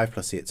 5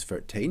 plus 8 is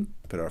 13.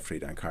 Put our 3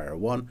 down, carry our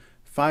 1.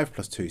 5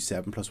 plus 2 is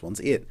 7, plus 1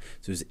 is 8.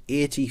 So there's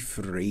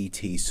 83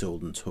 teas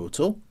sold in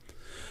total.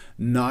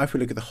 Now if we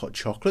look at the hot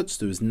chocolates,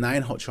 there was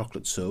 9 hot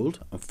chocolates sold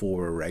and 4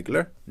 were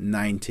regular.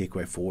 9 take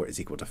away 4 is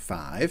equal to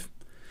 5.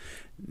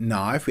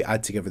 Now if we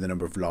add together the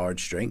number of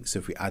large drinks, so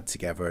if we add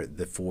together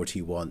the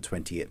 41,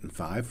 28 and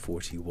 5,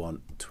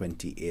 41,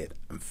 28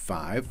 and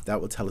 5, that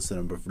will tell us the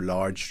number of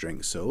large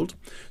drinks sold.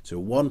 So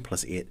 1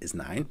 plus 8 is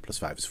 9, plus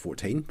 5 is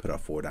 14, put our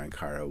 4 down,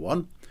 carry our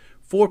 1.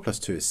 4 plus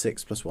 2 is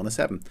 6, plus 1 is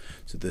 7.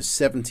 So there's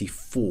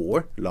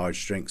 74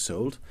 large drinks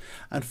sold.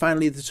 And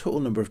finally, the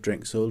total number of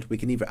drinks sold, we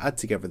can either add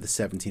together the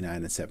 79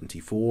 and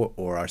 74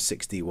 or our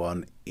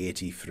 61,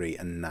 83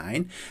 and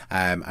 9.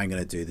 I'm going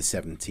to do the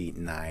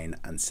 79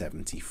 and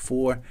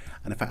 74.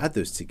 And if I add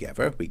those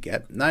together, we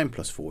get 9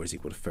 plus 4 is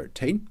equal to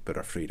 13. Put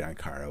our 3 down,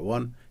 carry our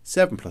 1.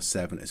 7 plus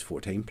 7 is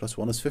 14, plus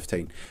 1 is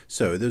 15.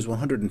 So there's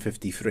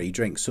 153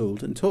 drinks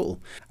sold in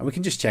total. And we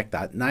can just check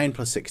that. 9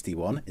 plus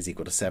 61 is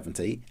equal to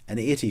 70, and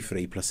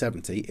 83 plus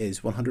 70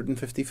 is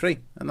 153.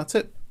 And that's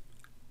it.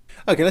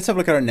 Okay, let's have a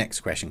look at our next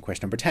question,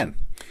 question number 10.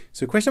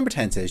 So question number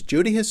 10 says,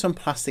 Jodie has some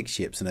plastic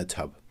shapes in a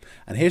tub.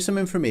 And here's some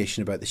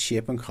information about the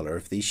shape and colour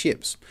of these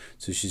shapes.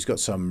 So she's got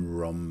some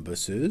rhombi.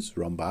 She's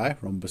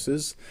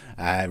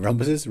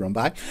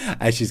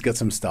got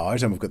some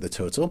stars, and we've got the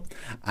total.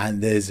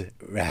 And there's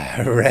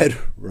red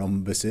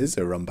rhombuses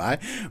or rhombi.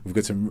 We've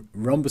got some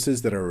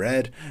rhombuses that are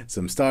red,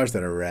 some stars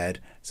that are red,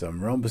 some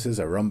rhombuses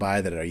or rhombi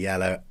that are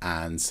yellow,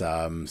 and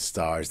some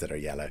stars that are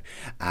yellow.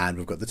 And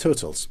we've got the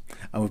totals.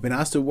 And we've been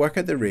asked to work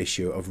out the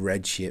ratio of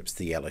red shapes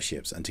to yellow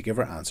shapes and to give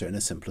our answer in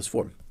the simplest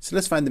form. So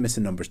let's find the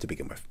missing numbers to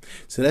begin with.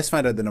 So let's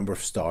find out the number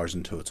of stars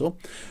in total.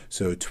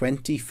 So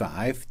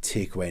 25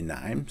 take away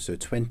 9. So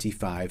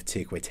 25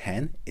 take away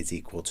 10 is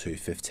equal to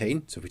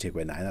 15. So if we take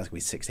away 9, that's going to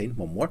be 16.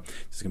 One more. So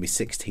it's going to be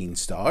 16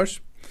 stars.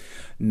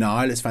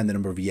 Now let's find the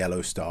number of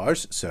yellow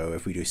stars. So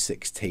if we do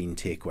 16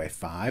 take away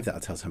 5, that'll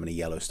tell us how many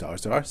yellow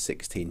stars there are.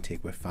 16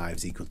 take away 5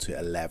 is equal to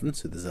 11.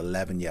 So there's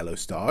 11 yellow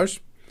stars.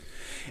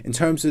 In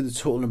terms of the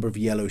total number of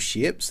yellow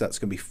shapes, that's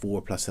going to be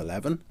 4 plus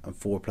 11, and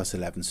 4 plus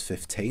 11 is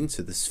 15,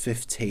 so there's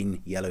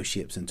 15 yellow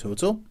shapes in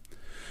total.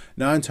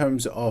 Now in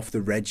terms of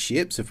the red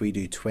shapes, if we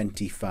do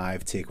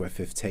 25 take away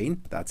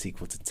 15, that's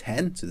equal to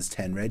 10, so there's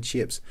 10 red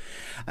shapes.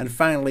 And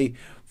finally,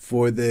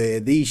 for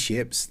these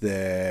shapes,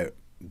 the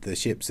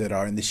shapes that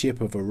are in the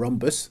shape of a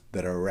rhombus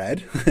that are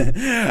red,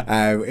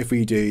 if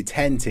we do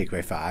 10 take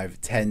away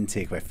 5, 10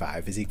 take away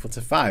 5 is equal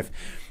to 5.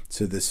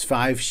 So there's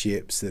 5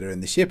 shapes that are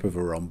in the shape of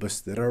a rhombus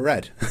that are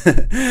red.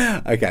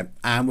 Okay,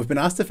 and we've been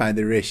asked to find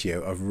the ratio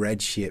of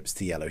red shapes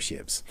to yellow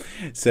shapes.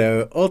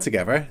 So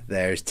altogether,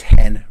 there's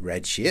 10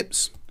 red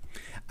shapes,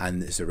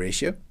 and there's a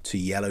ratio to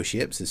yellow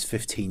shapes is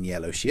 15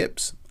 yellow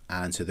shapes.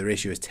 And so the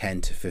ratio is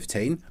 10 to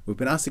 15. We've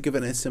been asked to give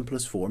it in its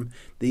simplest form.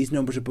 These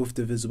numbers are both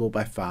divisible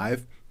by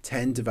 5.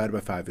 10 divided by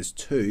 5 is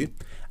 2,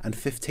 and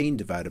 15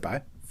 divided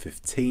by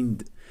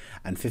 15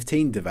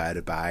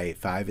 divided by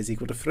 5 is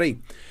equal to 3.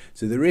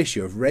 So the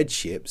ratio of red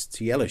shapes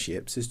to yellow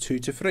shapes is 2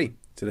 to 3.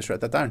 So let's write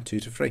that down, 2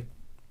 to 3.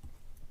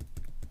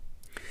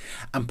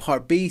 And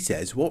part B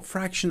says, what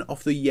fraction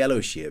of the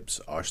yellow shapes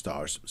are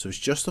stars? So it's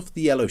just of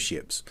the yellow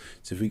shapes.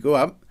 So if we go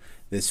up,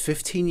 there's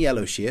 15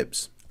 yellow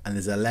shapes and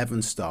there's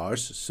 11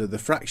 stars. So the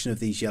fraction of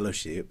these yellow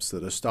shapes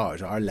that are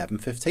stars are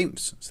 11/15.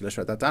 So let's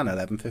write that down,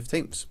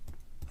 11/15.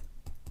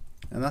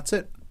 And that's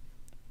it.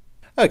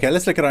 Okay,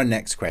 let's look at our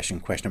next question,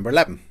 question number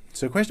 11.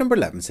 So question number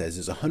 11 says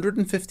there's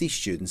 150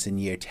 students in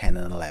year 10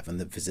 and 11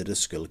 that visit a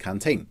school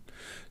canteen.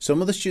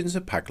 Some of the students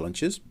have packed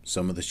lunches,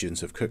 some of the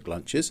students have cooked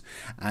lunches,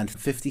 and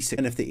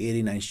 56 of the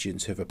 89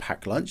 students who have a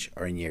packed lunch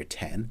are in year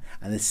 10,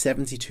 and there's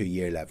 72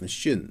 year 11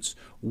 students.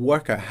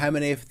 work out how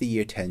many of the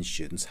year 10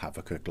 students have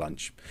a cooked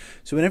lunch.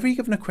 So whenever you're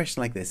given a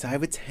question like this, I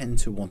would tend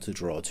to want to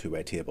draw a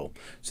two-way table.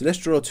 So let's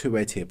draw a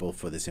two-way table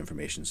for this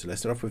information. So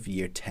let's start off with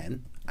year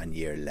 10 and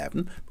year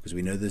 11, because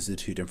we know there's the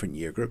two different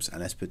year groups,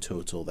 and let's put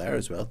total there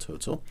as well,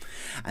 total.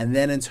 And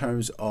then in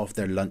terms of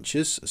their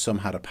lunches, some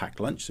had a packed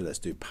lunch, so let's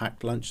do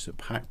packed lunch, so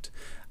packed,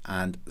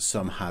 and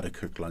some had a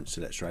cooked lunch,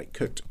 so let's write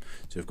cooked.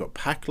 So we've got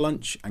packed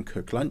lunch and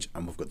cooked lunch,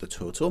 and we've got the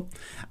total,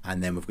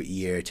 and then we've got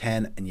year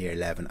 10 and year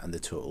 11 and the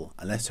total.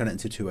 And let's turn it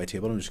into a two-way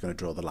table. I'm just going to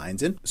draw the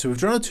lines in. So we've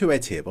drawn a two-way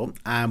table,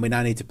 and we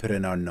now need to put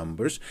in our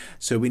numbers.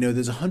 So we know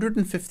there's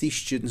 150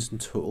 students in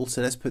total,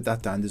 so let's put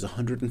that down. There's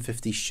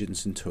 150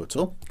 students in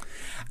total,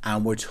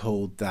 and we're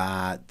told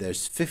that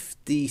there's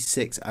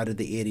 56 out of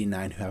the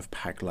 89 who have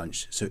packed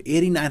lunch. So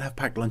 89 have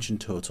packed lunch in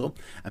total,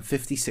 and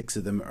 56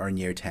 of them are in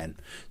year 10.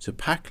 So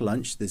packed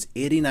lunch, there's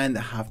 89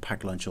 that have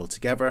packed lunch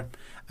altogether,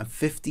 and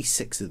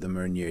 56 of them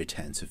are in year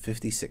 10. So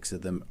 56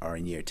 of them are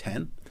in year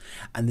 10.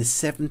 And the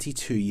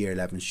 72 year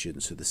 11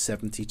 students, so the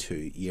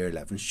 72 year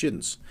 11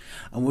 students.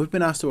 And we've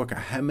been asked to work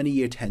out how many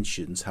year 10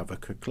 students have a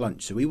cooked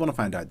lunch. So we want to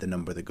find out the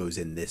number that goes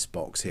in this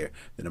box here,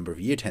 the number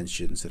of year 10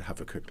 students that have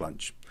a cooked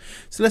lunch.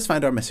 So let's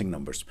find our missing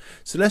numbers.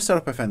 So let's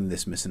start off by finding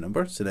this missing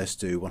number. So let's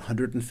do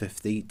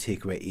 150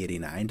 take away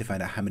 89 to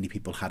find out how many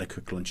people had a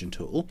cooked lunch in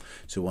total.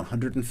 So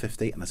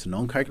 150, and that's a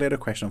non-calculator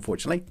question,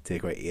 unfortunately,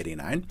 take away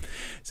 89.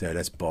 So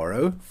let's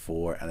borrow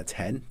 4 and a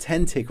 10.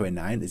 10 take away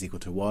 9 is equal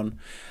to 1.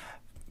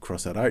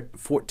 Cross that out.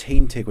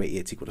 14 take away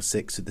 8 is equal to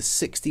 6. So the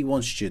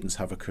 61 students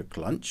have a cooked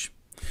lunch.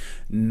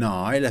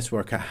 Now let's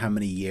work out how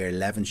many year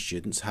 11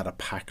 students had a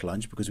packed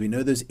lunch, because we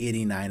know there's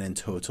 89 in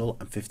total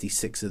and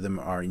 56 of them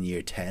are in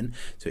year 10.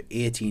 So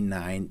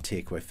 89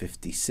 take away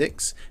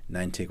 56,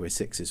 9 take away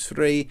 6 is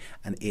 3,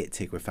 and 8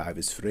 take away 5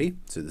 is 3.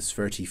 So there's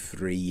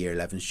 33 year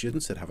 11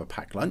 students that have a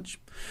packed lunch.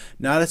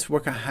 Now let's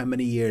work out how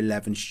many year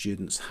 11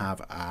 students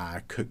have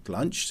a cooked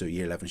lunch. So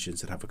year 11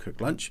 students that have a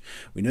cooked lunch.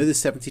 We know there's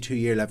 72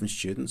 year 11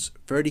 students,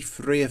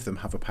 33 of them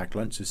have a packed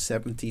lunch. So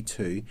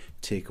 72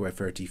 take away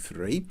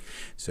 33.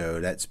 So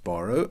let's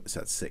borrow, so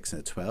that's 6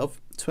 and a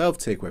 12. 12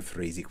 take away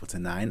 3 is equal to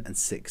 9, and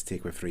 6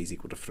 take away 3 is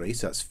equal to 3.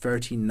 So that's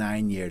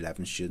 39 year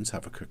 11 students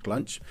have a cooked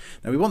lunch.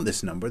 Now we want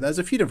this number. There's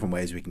a few different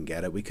ways we can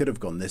get it. We could have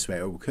gone this way,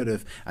 or we could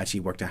have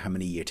actually worked out how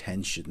many year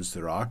 10 students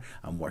there are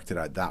and worked it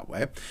out that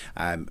way.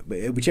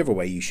 Whichever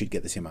way, you should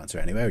get the same answer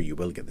anyway, or you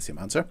will get the same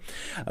answer.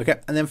 Okay,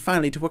 and then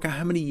finally, to work out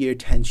how many year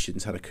 10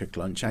 students had a cooked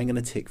lunch, I'm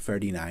going to take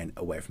 39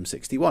 away from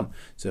 61.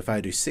 So if I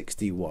do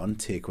 61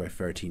 take away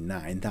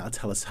 39, that'll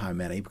tell us how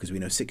many, because we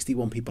know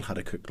 61 people had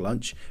a cooked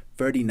lunch,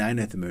 39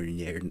 of them are in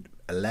year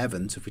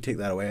 11. So if we take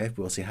that away,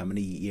 we'll see how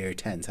many year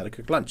 10s had a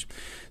cooked lunch.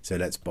 So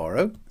let's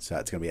borrow. So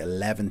that's going to be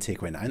 11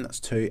 take away 9, that's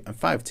 2, and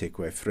 5 take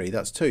away 3,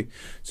 that's 2.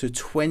 So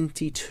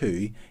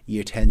 22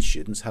 year 10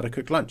 students had a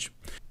cooked lunch.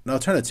 Now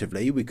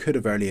alternatively, we could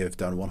have earlier have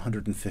done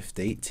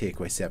 150 take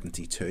away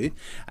 72,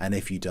 and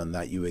if you'd done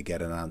that, you would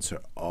get an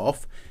answer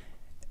of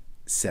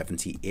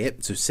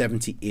 78. So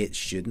 78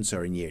 students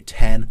are in year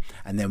 10,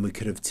 and then we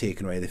could have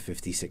taken away the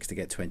 56 to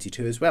get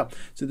 22 as well.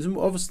 So there's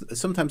obviously,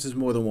 sometimes there's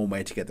more than one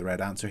way to get the right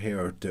answer here,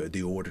 or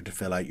the order to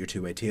fill out your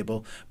two-way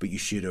table, but you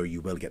should, or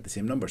you will, get the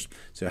same numbers.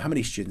 So how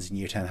many students in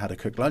year 10 had a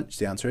cooked lunch?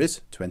 The answer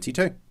is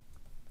 22.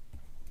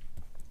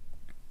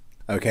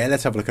 Okay,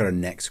 let's have a look at our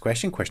next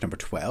question, question number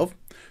 12.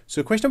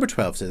 So question number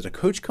 12 says, a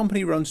coach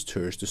company runs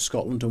tours to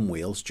Scotland and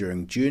Wales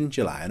during June,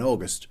 July and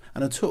August,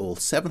 and in total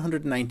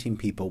 719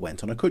 people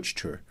went on a coach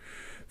tour.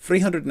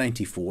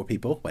 394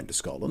 people went to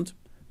Scotland,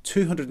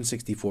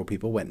 264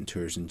 people went on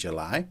tours in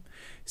July,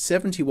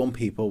 71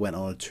 people went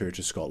on a tour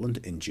to Scotland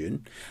in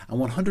June, and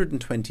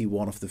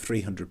 121 of the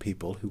 300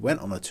 people who went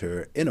on a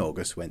tour in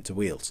August went to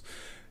Wales.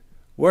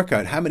 Work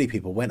out how many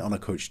people went on a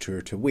coach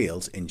tour to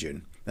Wales in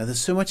June. Now there's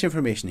so much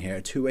information here,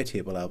 a two-way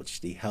table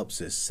actually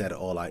helps us set it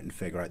all out and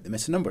figure out the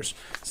missing numbers.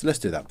 So let's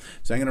do that.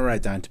 So I'm going to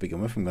write down, to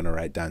begin with, I'm going to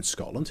write down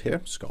Scotland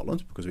here,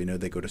 Scotland, because we know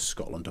they go to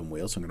Scotland and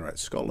Wales. So I'm going to write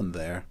Scotland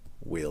there,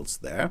 Wales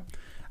there,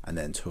 and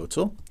then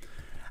total.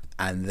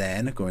 And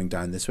then going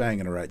down this way, I'm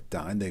going to write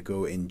down they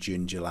go in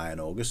June, July and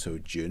August. So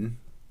June,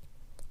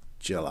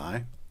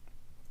 July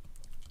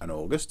and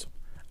August,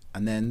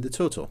 and then the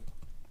total.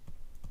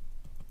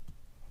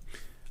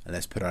 And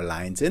let's put our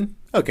lines in.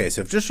 Okay,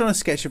 so I've just run a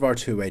sketch of our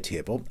two-way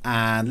table,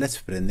 and let's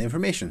put in the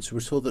information. So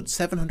we're told that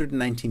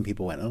 719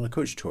 people went on a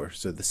coach tour.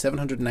 So the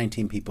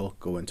 719 people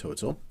go in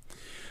total.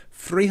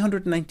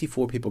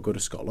 394 people go to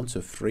Scotland,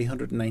 so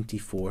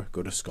 394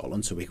 go to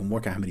Scotland. So we can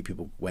work out how many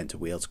people went to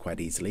Wales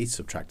quite easily,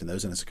 subtracting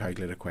those, and it's a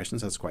calculator question,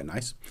 so that's quite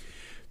nice.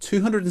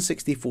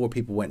 264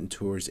 people went on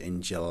tours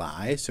in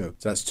July, so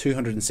that's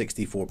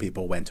 264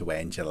 people went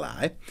away in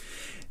July.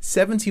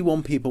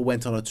 71 people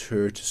went on a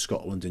tour to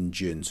Scotland in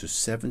June. So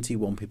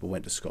 71 people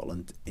went to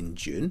Scotland in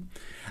June.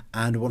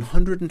 And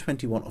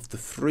 121 of the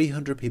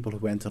 300 people who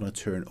went on a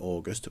tour in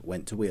August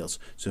went to Wales.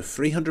 So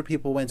 300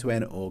 people went away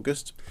in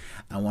August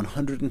and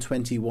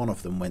 121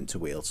 of them went to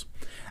Wales.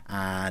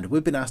 And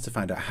we've been asked to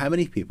find out how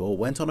many people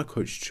went on a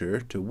coach tour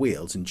to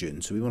Wales in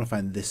June. So we want to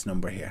find this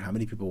number here. How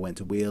many people went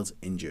to Wales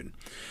in June?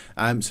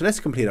 So let's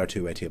complete our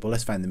two-way table.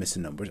 Let's find the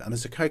missing numbers. And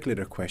it's a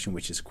calculator question,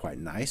 which is quite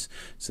nice.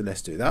 So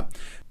let's do that.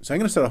 So I'm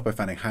going to start off by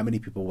finding how many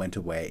people went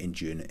away in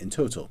June in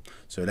total.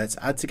 So let's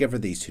add together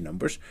these two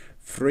numbers.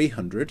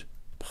 300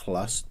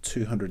 plus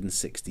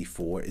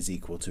 264 is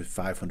equal to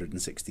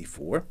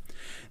 564.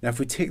 Now if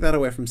we take that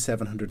away from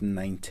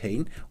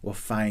 719, we'll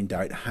find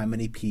out how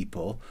many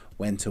people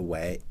went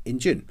away in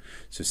June.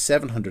 So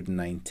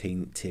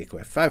 719 take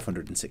away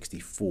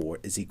 564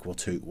 is equal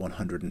to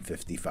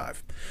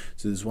 155.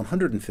 So there's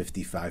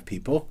 155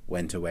 people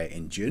went away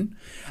in June.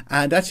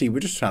 And actually we're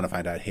just trying to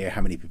find out here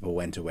how many people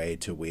went away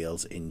to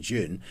Wales in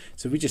June.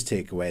 So if we just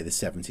take away the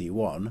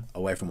 71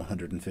 away from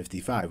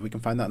 155, we can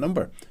find that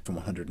number. From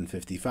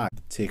 155,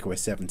 take away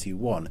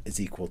 71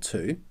 is equal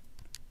to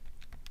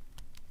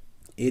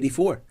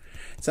 84.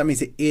 So that means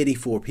that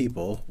 84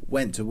 people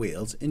went to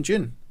Wales in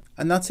June.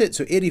 And that's it.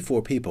 So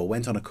 84 people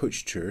went on a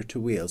coach tour to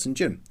Wales in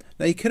June.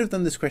 Now you could have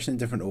done this question in a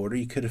different order.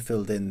 You could have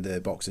filled in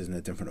the boxes in a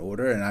different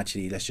order. And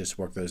actually, let's just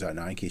work those out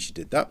now in case you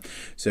did that.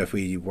 So if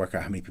we work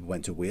out how many people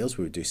went to Wales,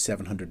 we would do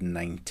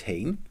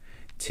 719,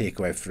 take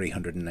away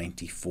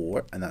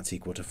 394, and that's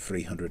equal to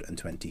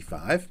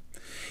 325.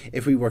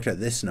 If we worked out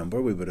this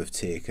number, we would have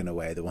taken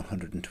away the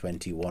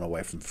 121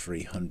 away from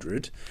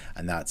 300,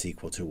 and that's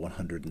equal to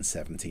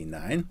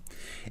 179.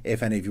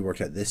 If any of you worked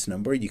out this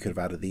number, you could have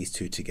added these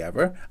two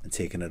together and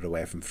taken it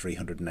away from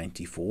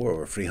 394,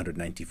 or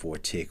 394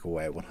 take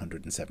away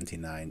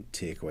 179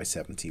 take away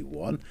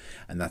 71,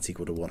 and that's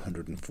equal to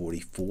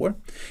 144.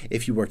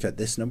 If you worked out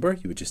this number,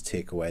 you would just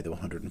take away the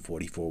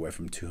 144 away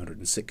from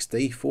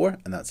 264,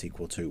 and that's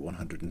equal to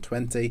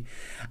 120.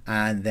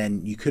 And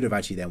then you could have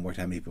actually then worked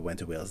out how many people went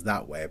to Wales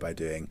that way by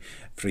doing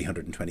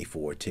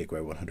 324 take away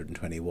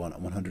 121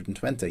 and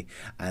 120,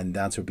 and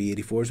the answer would be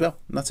 84 as well.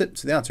 And that's it.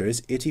 So the answer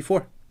is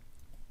 84.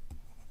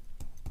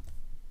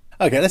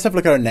 Okay, let's have a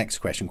look at our next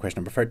question, question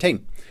number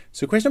 13.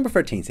 So question number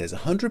 13 says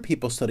 100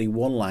 people study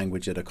one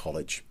language at a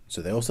college.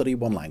 So they all study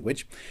one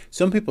language.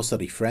 Some people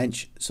study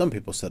French, some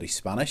people study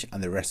Spanish,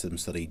 and the rest of them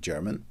study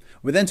German.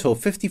 We're then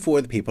told 54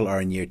 of the people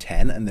are in year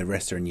 10 and the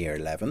rest are in year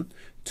 11.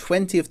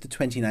 20 of the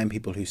 29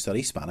 people who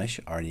study Spanish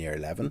are in year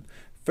 11.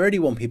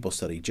 31 people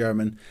study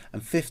German,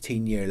 and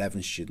 15 year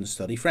 11 students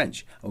study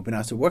French. And we've been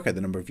asked to work out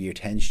the number of year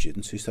 10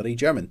 students who study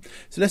German.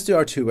 So let's do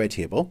our two-way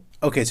table.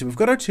 Okay, so we've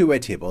got our two-way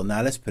table.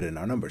 Now let's put in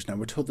our numbers. Now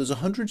we're told there's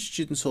 100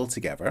 students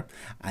altogether,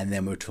 and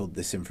then we're told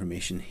this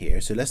information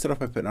here. So let's start off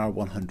by putting our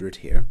 100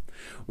 here.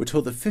 We're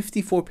told that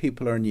 54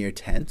 people are in year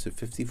 10, so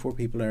 54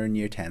 people are in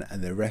year 10,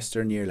 and the rest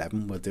are in year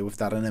 11. We'll deal with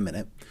that in a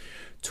minute.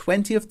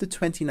 20 of the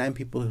 29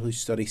 people who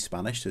study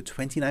Spanish, so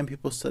 29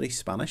 people study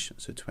Spanish,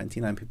 so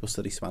 29 people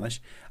study Spanish,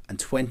 and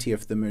 20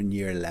 of them are in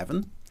year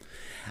 11.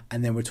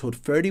 And then we're told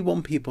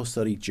 31 people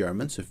study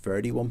German, so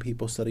 31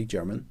 people study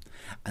German,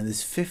 and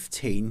there's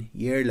 15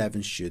 year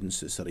 11 students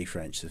that study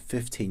French, so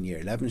 15 year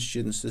 11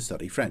 students that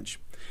study French.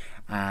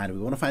 And we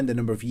want to find the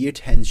number of year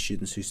 10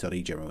 students who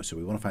study German, so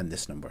we want to find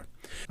this number.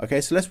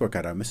 Okay, so let's work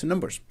out our missing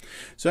numbers.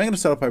 So I'm going to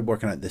start off by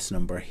working out this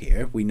number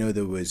here. We know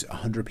there was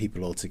 100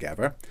 people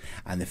altogether,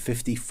 and the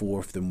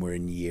 54 of them were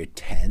in year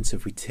 10. So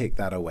if we take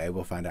that away,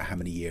 we'll find out how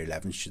many year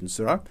 11 students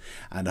there are.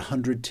 And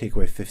 100 take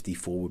away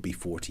 54 would be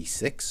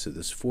 46. So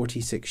there's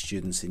 46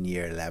 students in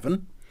year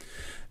 11.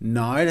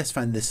 Now let's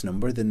find this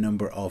number, the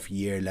number of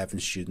year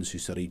 11 students who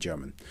study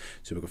German.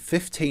 So we've got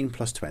 15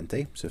 plus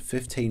 20, so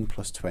 15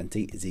 plus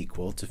 20 is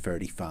equal to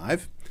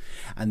 35.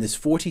 And there's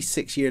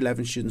 46 year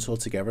 11 students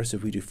altogether, so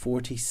if we do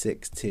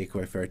 46 take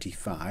away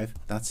 35,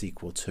 that's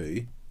equal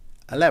to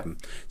 11.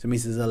 So it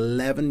means there's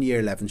 11 year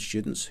 11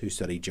 students who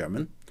study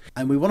German.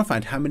 And we want to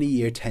find how many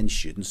year 10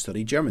 students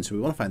study German. So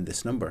we want to find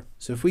this number.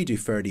 So if we do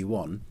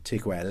 31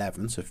 take away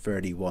 11, so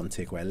 31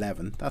 take away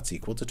 11, that's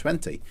equal to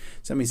 20.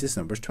 So that means this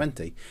number is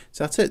 20.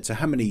 So that's it. So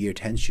how many year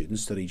 10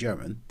 students study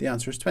German? The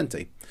answer is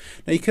 20.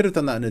 Now you could have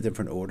done that in a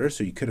different order.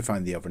 So you could have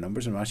found the other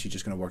numbers. I'm actually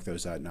just going to work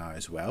those out now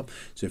as well.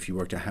 So if you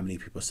worked out how many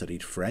people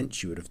studied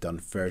French, you would have done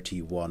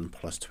 31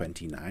 plus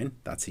 29.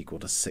 That's equal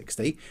to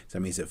 60. So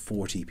that means that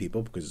 40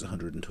 people, because it's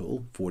 100 in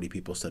total, 40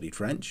 people studied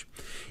French.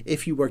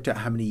 If you worked out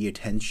how many year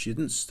 10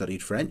 students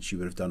studied French, you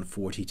would have done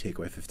 40 take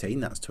away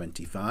 15, that's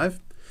 25.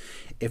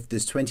 If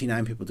there's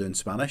 29 people doing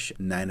Spanish,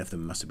 9 of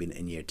them must have been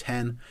in year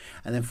 10.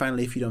 And then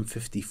finally, if you've done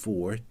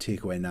 54,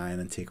 take away 9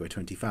 and take away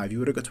 25, you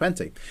would have got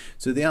 20.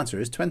 So the answer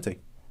is 20.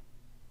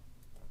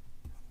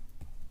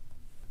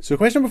 So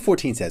question number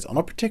 14 says, on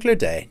a particular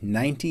day,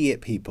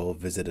 98 people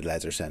visited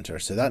Leisure Centre.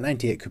 So that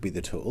 98 could be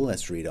the total.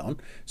 Let's read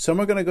on.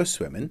 Some are going to go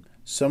swimming,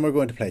 some are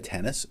going to play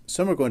tennis,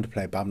 some are going to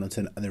play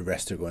badminton, and the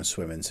rest are going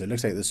swimming. So it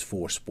looks like there's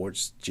 4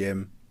 sports: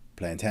 gym,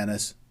 playing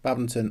tennis,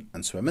 badminton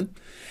and swimming.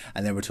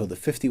 And then we're told that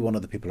 51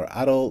 of the people are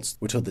adults.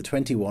 We're told that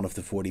 21 of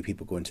the 40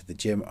 people going to the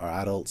gym are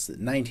adults, that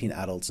 19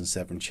 adults and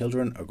 7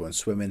 children are going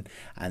swimming,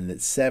 and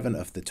that 7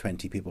 of the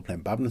 20 people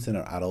playing badminton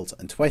are adults,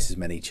 and twice as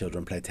many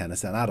children play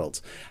tennis than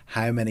adults.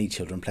 How many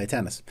children play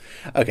tennis?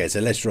 Okay, so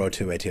let's draw a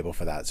two-way table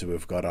for that. So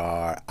we've got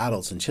our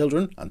adults and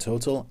children and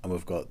total, and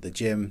we've got the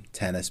gym,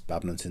 tennis,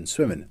 badminton,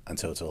 swimming and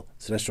total.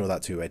 So let's draw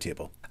that two-way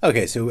table.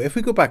 Okay, so if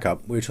we go back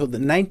up, we were told that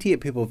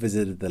 98 people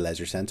visited the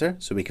leisure centre,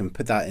 so we can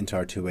put that into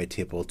our two-way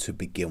table to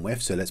begin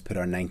with. So let's put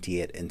our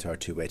 98 into our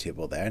two-way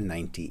table there,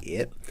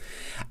 98.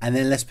 And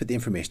then let's put the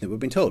information that we've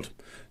been told.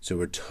 So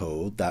we're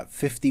told that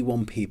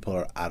 51 people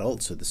are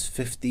adults, so there's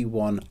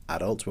 51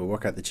 adults. We'll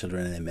work out the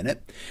children in a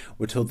minute.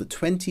 We're told that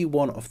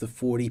 21 of the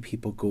 40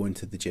 people go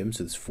into the gym,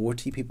 so there's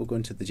 40 people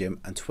going to the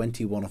gym and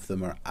 21 of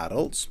them are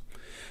adults.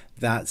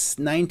 That's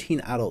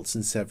 19 adults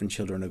and 7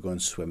 children are going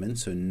swimming.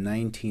 So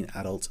 19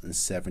 adults and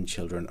 7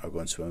 children are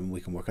going swimming.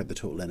 We can work out the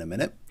total in a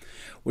minute.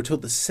 We're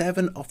told that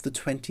 7 of the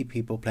 20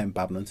 people playing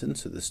badminton.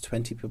 So there's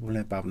 20 people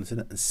playing badminton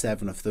and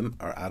 7 of them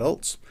are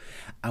adults.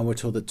 And we're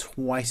told that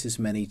twice as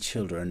many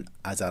children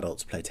as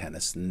adults play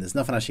tennis. And there's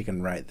nothing else you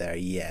can write there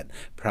yet.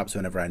 Perhaps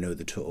whenever I know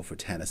the total for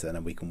tennis,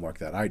 then we can work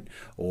that out.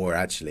 Or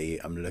actually,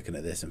 I'm looking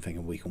at this and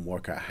thinking we can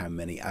work out how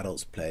many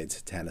adults played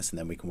tennis, and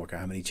then we can work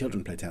out how many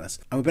children play tennis.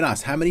 And we've been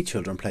asked how many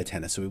children play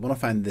tennis, so we want to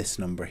find this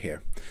number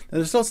here. Now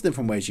there's lots of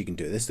different ways you can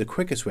do this. The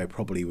quickest way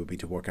probably would be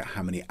to work out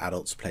how many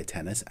adults play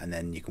tennis, and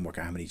then you can work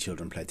out how many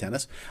children play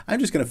tennis. I'm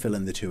just going to fill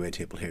in the two-way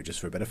table here just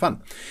for a bit of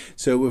fun.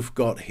 So we've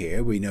got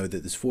here, we know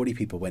that there's 40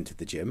 people went to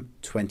the gym,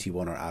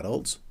 21 are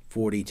adults,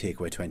 40 take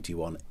away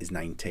 21 is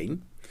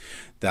 19.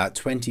 That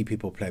 20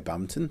 people play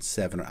badminton,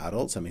 7 are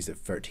adults, that means that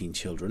 13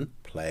 children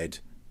played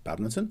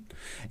badminton.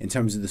 In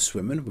terms of the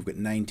swimming, we've got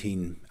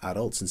 19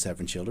 adults and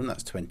 7 children,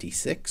 that's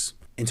 26.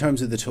 In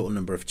terms of the total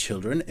number of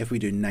children, if we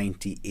do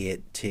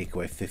 98 take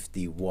away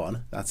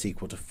 51, that's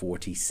equal to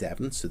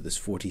 47. So there's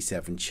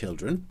 47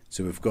 children.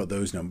 So we've got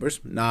those numbers.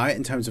 Now,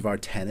 in terms of our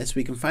tennis,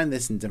 we can find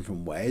this in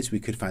different ways.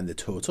 We could find the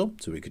total.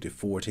 So we could do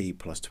 40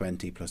 plus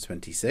 20 plus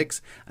 26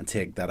 and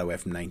take that away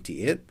from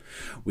 98.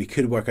 We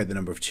could work out the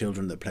number of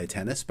children that play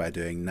tennis by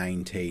doing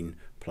 19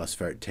 plus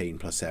 13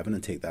 plus 7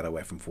 and take that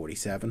away from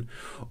 47.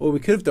 Or we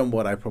could have done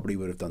what I probably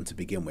would have done to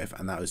begin with,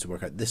 and that was to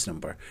work out this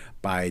number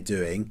by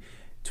doing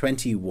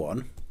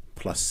 21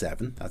 plus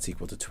 7, that's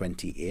equal to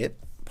 28,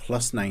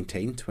 plus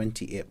 19,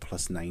 28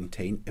 plus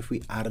 19. If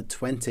we added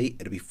 20,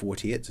 it'd be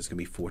 48, so it's going to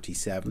be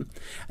 47.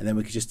 And then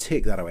we could just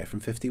take that away from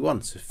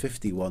 51. So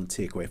 51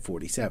 take away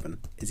 47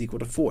 is equal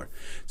to 4.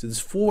 So there's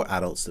 4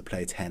 adults that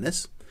play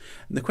tennis.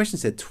 And the question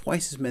said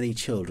twice as many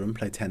children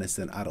play tennis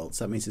than adults.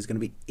 That means there's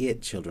going to be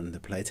 8 children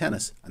that play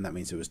tennis. And that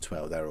means there was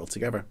 12 there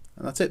altogether.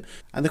 And that's it.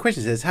 And the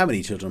question says how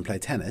many children play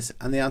tennis?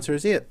 And the answer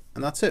is 8.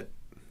 And that's it.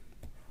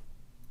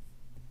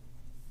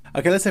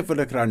 Okay, let's have a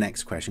look at our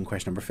next question,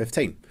 question number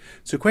 15.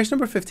 So question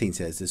number 15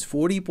 says there's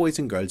 40 boys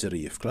and girls at a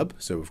youth club.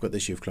 So we've got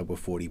this youth club with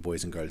 40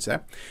 boys and girls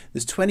there.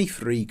 There's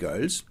 23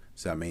 girls.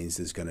 So that means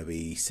there's going to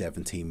be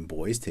 17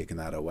 boys, taking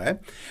that away.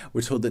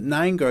 We're told that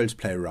 9 girls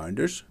play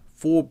rounders.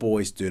 4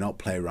 boys do not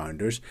play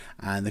rounders,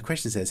 and the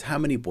question says how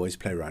many boys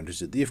play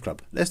rounders at the youth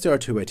club. Let's do our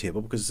two-way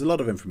table because there's a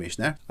lot of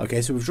information there.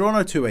 Okay, so we've drawn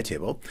our two-way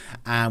table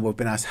and we've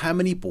been asked how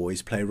many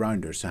boys play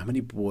rounders. So how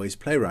many boys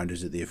play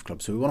rounders at the youth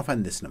club? So we want to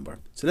find this number.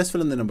 So let's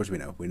fill in the numbers we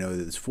know. We know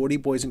that there's 40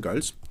 boys and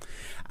girls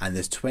and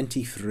there's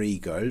 23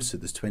 girls. So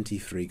there's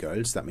 23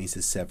 girls. That means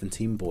there's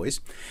 17 boys.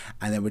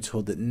 And then we're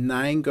told that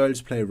 9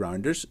 girls play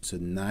rounders. So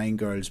 9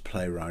 girls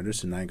play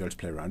rounders. So 9 girls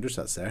play rounders.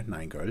 That's there.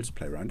 9 girls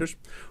play rounders.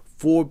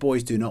 4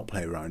 boys do not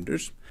play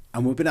rounders.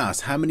 And we've been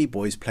asked how many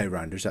boys play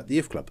rounders at the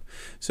youth club.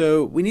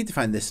 So we need to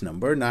find this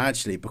number. Now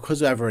actually,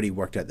 because I've already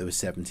worked out there was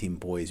 17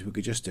 boys, we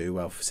could just do,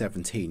 well,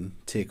 17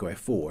 take away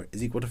 4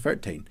 is equal to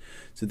 13.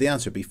 So the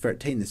answer would be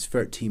 13. There's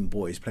 13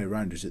 boys play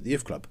rounders at the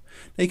youth club.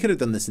 Now you could have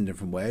done this in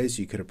different ways.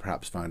 You could have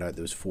perhaps found out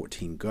there was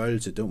 14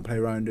 girls that don't play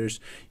rounders.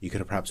 You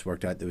could have perhaps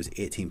worked out there was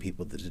 18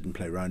 people that didn't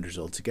play rounders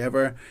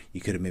altogether.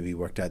 You could have maybe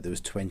worked out there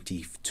was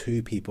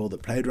 22 people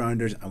that played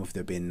rounders, and with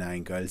there being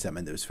 9 girls, that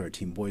meant there was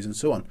 13 boys and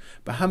so on.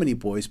 But how many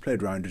boys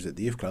played rounders at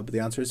the youth club? The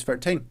answer is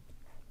 13.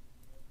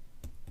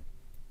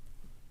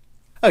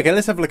 Okay,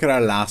 let's have a look at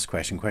our last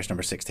question, question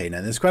number 16.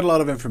 And there's quite a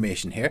lot of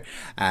information here.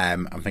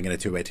 I'm thinking a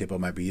two-way table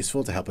might be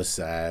useful to help us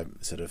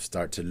sort of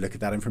start to look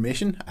at that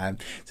information.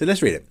 So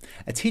let's read it.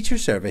 A teacher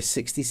surveys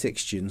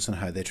 66 students on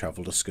how they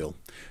travel to school.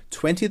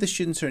 20 of the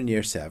students are in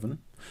year 7.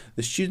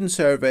 The student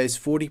surveys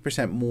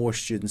 40% more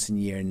students in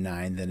year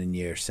 9 than in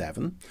year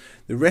 7.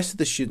 The rest of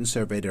the students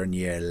surveyed are in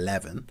year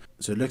 11.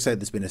 So it looks like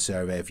there's been a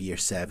survey of year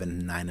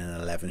 7, 9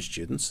 and 11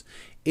 students.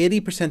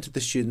 80% of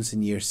the students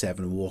in year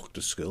 7 walked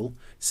to school.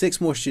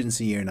 6 more students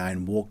in year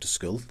 9 walked to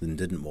school than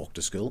didn't walk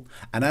to school.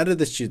 And out of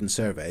the students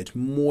surveyed,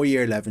 more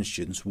year 11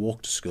 students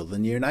walked to school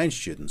than year 9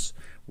 students.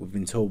 we've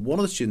been told one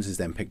of the students is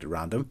then picked at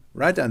random.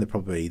 Write down the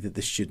probability that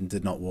the student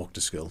did not walk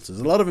to school. So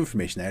there's a lot of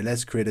information there.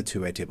 Let's create a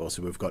two-way table.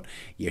 So we've got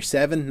year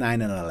 7,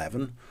 9 and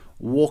 11,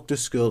 walked to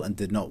school and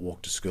did not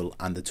walk to school,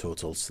 and the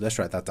totals. So let's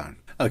write that down.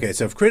 Okay,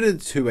 so I've created a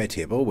two-way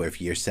table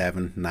with year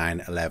 7,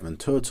 9, 11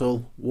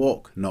 total,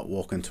 walk, not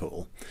walk and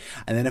total.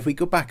 And then if we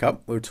go back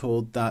up, we're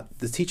told that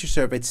the teacher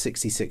surveyed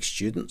 66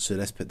 students. So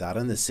let's put that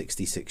in, the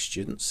 66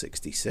 students,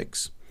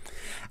 66.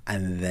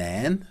 And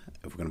then,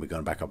 if we're going to be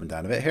going back up and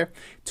down a bit here,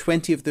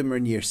 20 of them are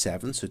in year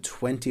 7. So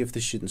 20 of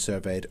the students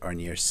surveyed are in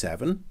year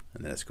 7.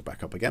 And then let's go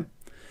back up again.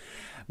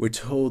 We're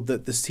told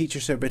that this teacher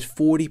surveyed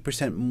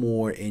 40%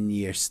 more in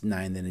year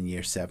 9 than in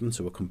year 7,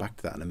 so we'll come back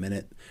to that in a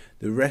minute.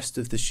 The rest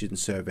of the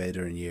students surveyed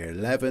are in year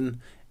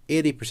 11.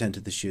 80%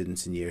 of the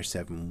students in year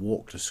 7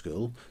 walk to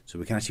school, so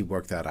we can actually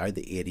work that out,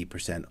 the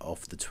 80%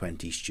 of the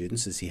 20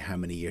 students, to see how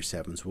many year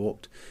 7s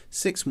walked.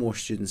 6 more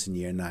students in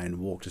year 9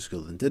 walked to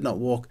school than did not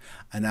walk,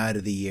 and out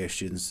of the year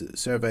students that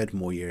surveyed,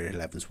 more year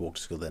 11s walked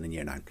to school than in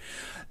year 9.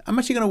 I'm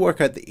actually going to work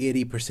out the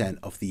 80%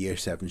 of the year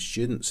 7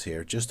 students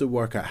here, just to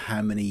work out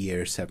how many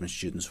year 7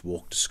 students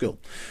walked to school.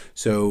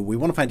 So we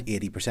want to find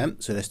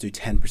 80%, so let's do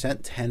 10%.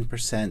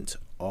 10%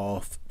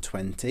 of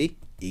 20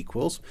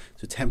 equals,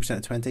 so 10%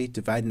 of 20,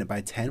 dividing it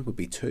by 10 would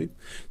be 2.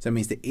 So that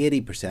means the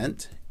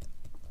 80%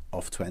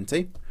 of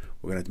 20,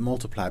 we're going to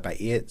multiply by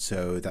 8,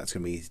 so that's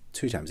going to be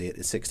 2 times 8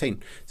 is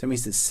 16. So that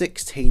means that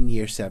 16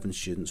 year 7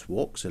 students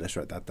walk, so let's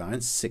write that down.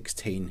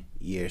 16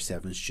 year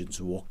 7 students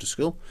walk to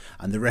school,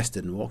 and the rest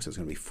didn't walk, so it's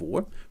going to be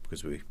 4,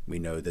 because we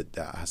know that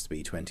that has to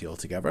be 20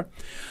 altogether.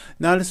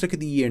 Now let's look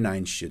at the year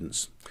 9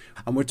 students,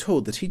 and we're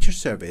told the teacher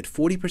surveyed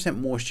 40%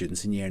 more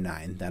students in year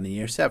 9 than in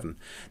year 7.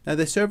 Now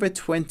they surveyed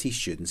 20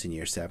 students in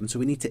year 7, so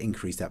we need to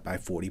increase that by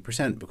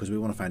 40%, because we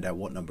want to find out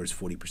what number is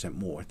 40%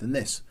 more than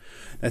this.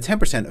 Now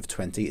 10% of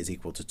 20 is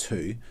equal to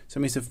 2, so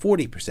it means that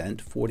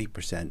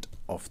 40%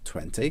 of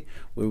 20,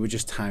 we would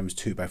just times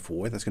 2 by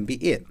 4, that's going to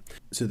be 8.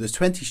 So there's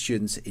 20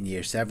 students in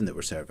year 7 that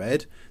were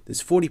surveyed,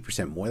 there's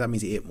 40% more, that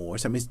means 8 more,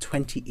 so that means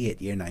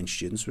 28 year 9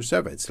 students were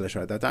surveyed. So let's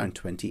write that down,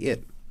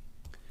 28.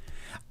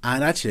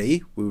 And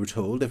actually, we were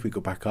told, if we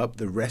go back up,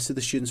 the rest of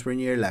the students were in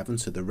year 11,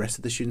 so the rest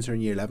of the students are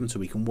in year 11, so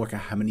we can work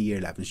out how many year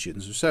 11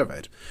 students were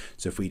surveyed.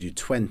 So if we do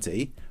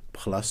 20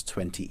 plus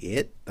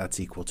 28, that's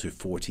equal to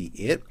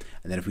 48.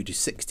 And then if we do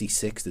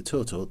 66, the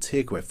total,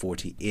 take away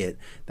 48,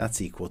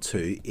 that's equal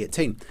to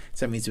 18.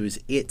 So that means it was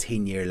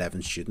 18 year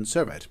 11 students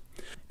surveyed.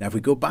 Now if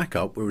we go back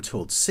up, we were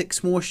told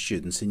 6 more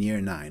students in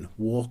year 9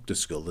 walked to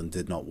school than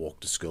did not walk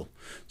to school.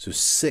 So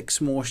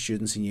 6 more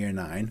students in year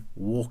 9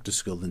 walked to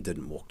school than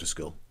didn't walk to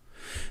school.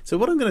 So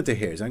what I'm going to do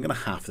here is I'm going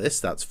to half this,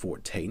 that's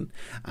 14,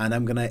 and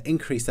I'm going to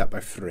increase that by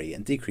 3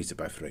 and decrease it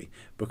by 3,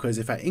 because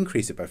if I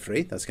increase it by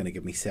 3, that's going to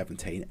give me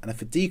 17, and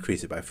if I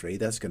decrease it by 3,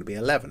 that's going to be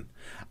 11.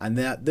 And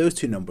those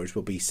two numbers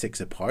will be 6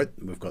 apart.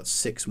 We've got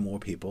 6 more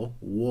people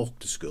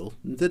walked to school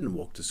and didn't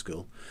walk to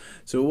school.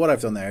 So what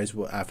I've done there is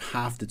I've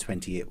halved the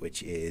 28,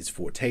 which is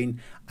 14,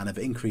 and I've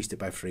increased it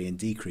by 3 and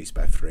decreased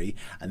by 3,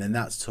 and then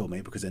that's told me,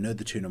 because I know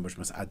the two numbers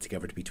must add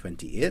together to be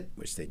 28,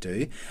 which they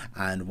do,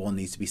 and one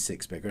needs to be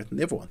 6 bigger than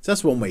the other one. So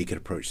that's one way you could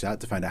approach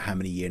that, to find out how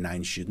many year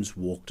 9 students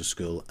walked to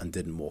school and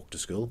didn't walk to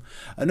school.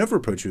 Another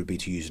approach would be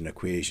to use an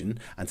equation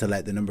and to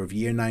let the number of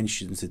year 9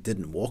 students that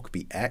didn't walk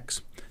be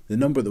x. The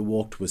number that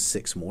walked was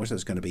 6 more, so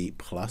it's going to be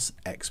plus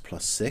x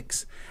plus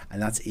 6,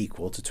 and that's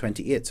equal to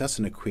 28. So that's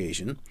an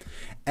equation.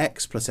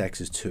 X plus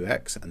x is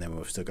 2x, and then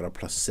we've still got our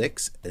plus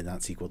 6, and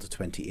that's equal to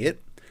 28.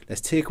 Let's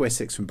take away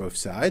 6 from both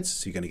sides,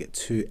 so you're going to get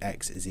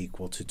 2x is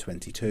equal to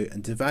 22,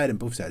 and dividing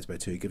both sides by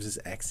 2 gives us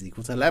x is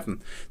equal to 11.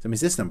 So that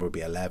means this number will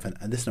be 11,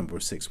 and this number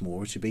is 6 more,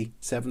 which would be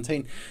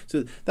 17.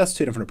 So that's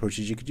 2 different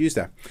approaches you could use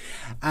there.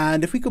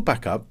 And if we go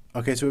back up,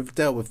 okay, so we've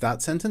dealt with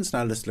that sentence.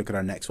 Now let's look at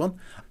our next one.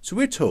 So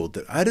we're told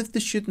that out of the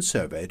students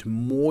surveyed,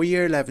 more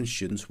year 11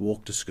 students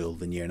walked to school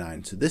than year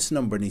 9. So this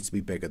number needs to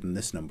be bigger than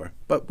this number.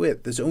 But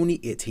wait, there's only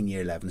 18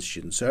 year 11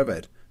 students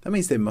surveyed. That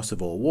means they must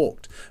have all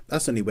walked.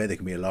 That's the only way there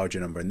can be a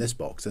larger number in this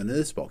box than in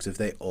this box if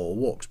they all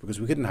walked,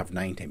 because we couldn't have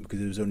 19 because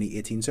there was only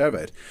 18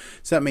 surveyed.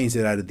 So that means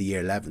that out of the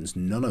year 11s,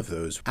 none of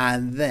those.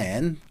 And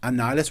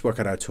now let's work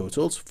out our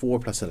totals. 4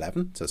 plus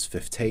 11, so that's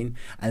 15.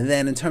 And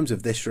then in terms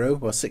of this row,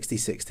 well,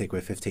 66 take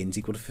away 15 is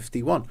equal to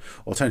 51.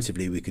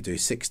 Alternatively, we could do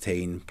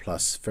 16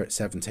 plus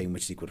 17,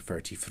 which is equal to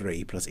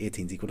 33, plus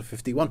 18 is equal to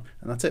 51.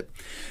 And that's it.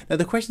 Now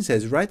the question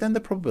says, write down the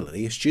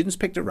probability of students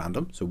picked at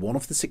random. So one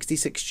of the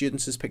 66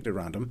 students is picked at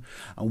random,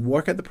 and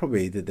work out the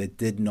probability that they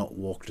did not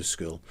walk to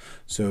school.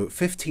 So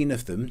 15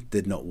 of them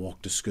did not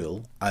walk to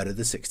school out of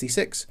the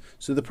 66.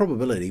 So the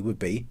probability would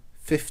be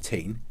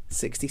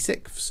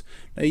 15/66.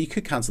 Now you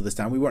could cancel this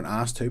down. We weren't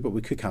asked to, but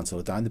we could cancel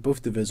it down. They're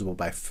both divisible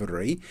by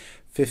 3.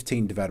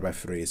 15 divided by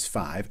 3 is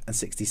 5, and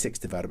 66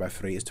 divided by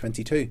 3 is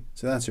 22.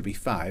 So the answer would be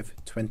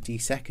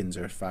 5/22,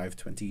 or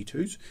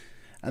 5/22s.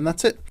 And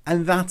that's it.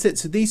 And that's it.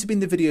 So these have been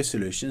the video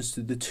solutions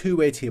to the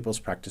two-way tables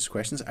practice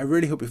questions. I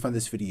really hope you found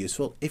this video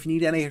useful. If you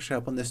need any extra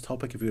help on this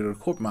topic, if you go to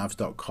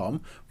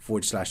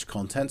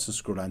corbettmaths.com/content, so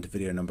scroll down to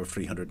video number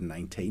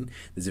 319.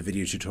 There's a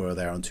video tutorial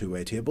there on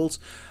two-way tables.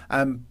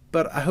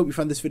 But I hope you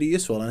found this video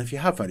useful. And if you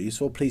have found it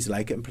useful, please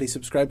like it and please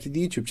subscribe to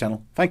the YouTube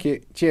channel. Thank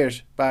you.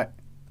 Cheers. Bye.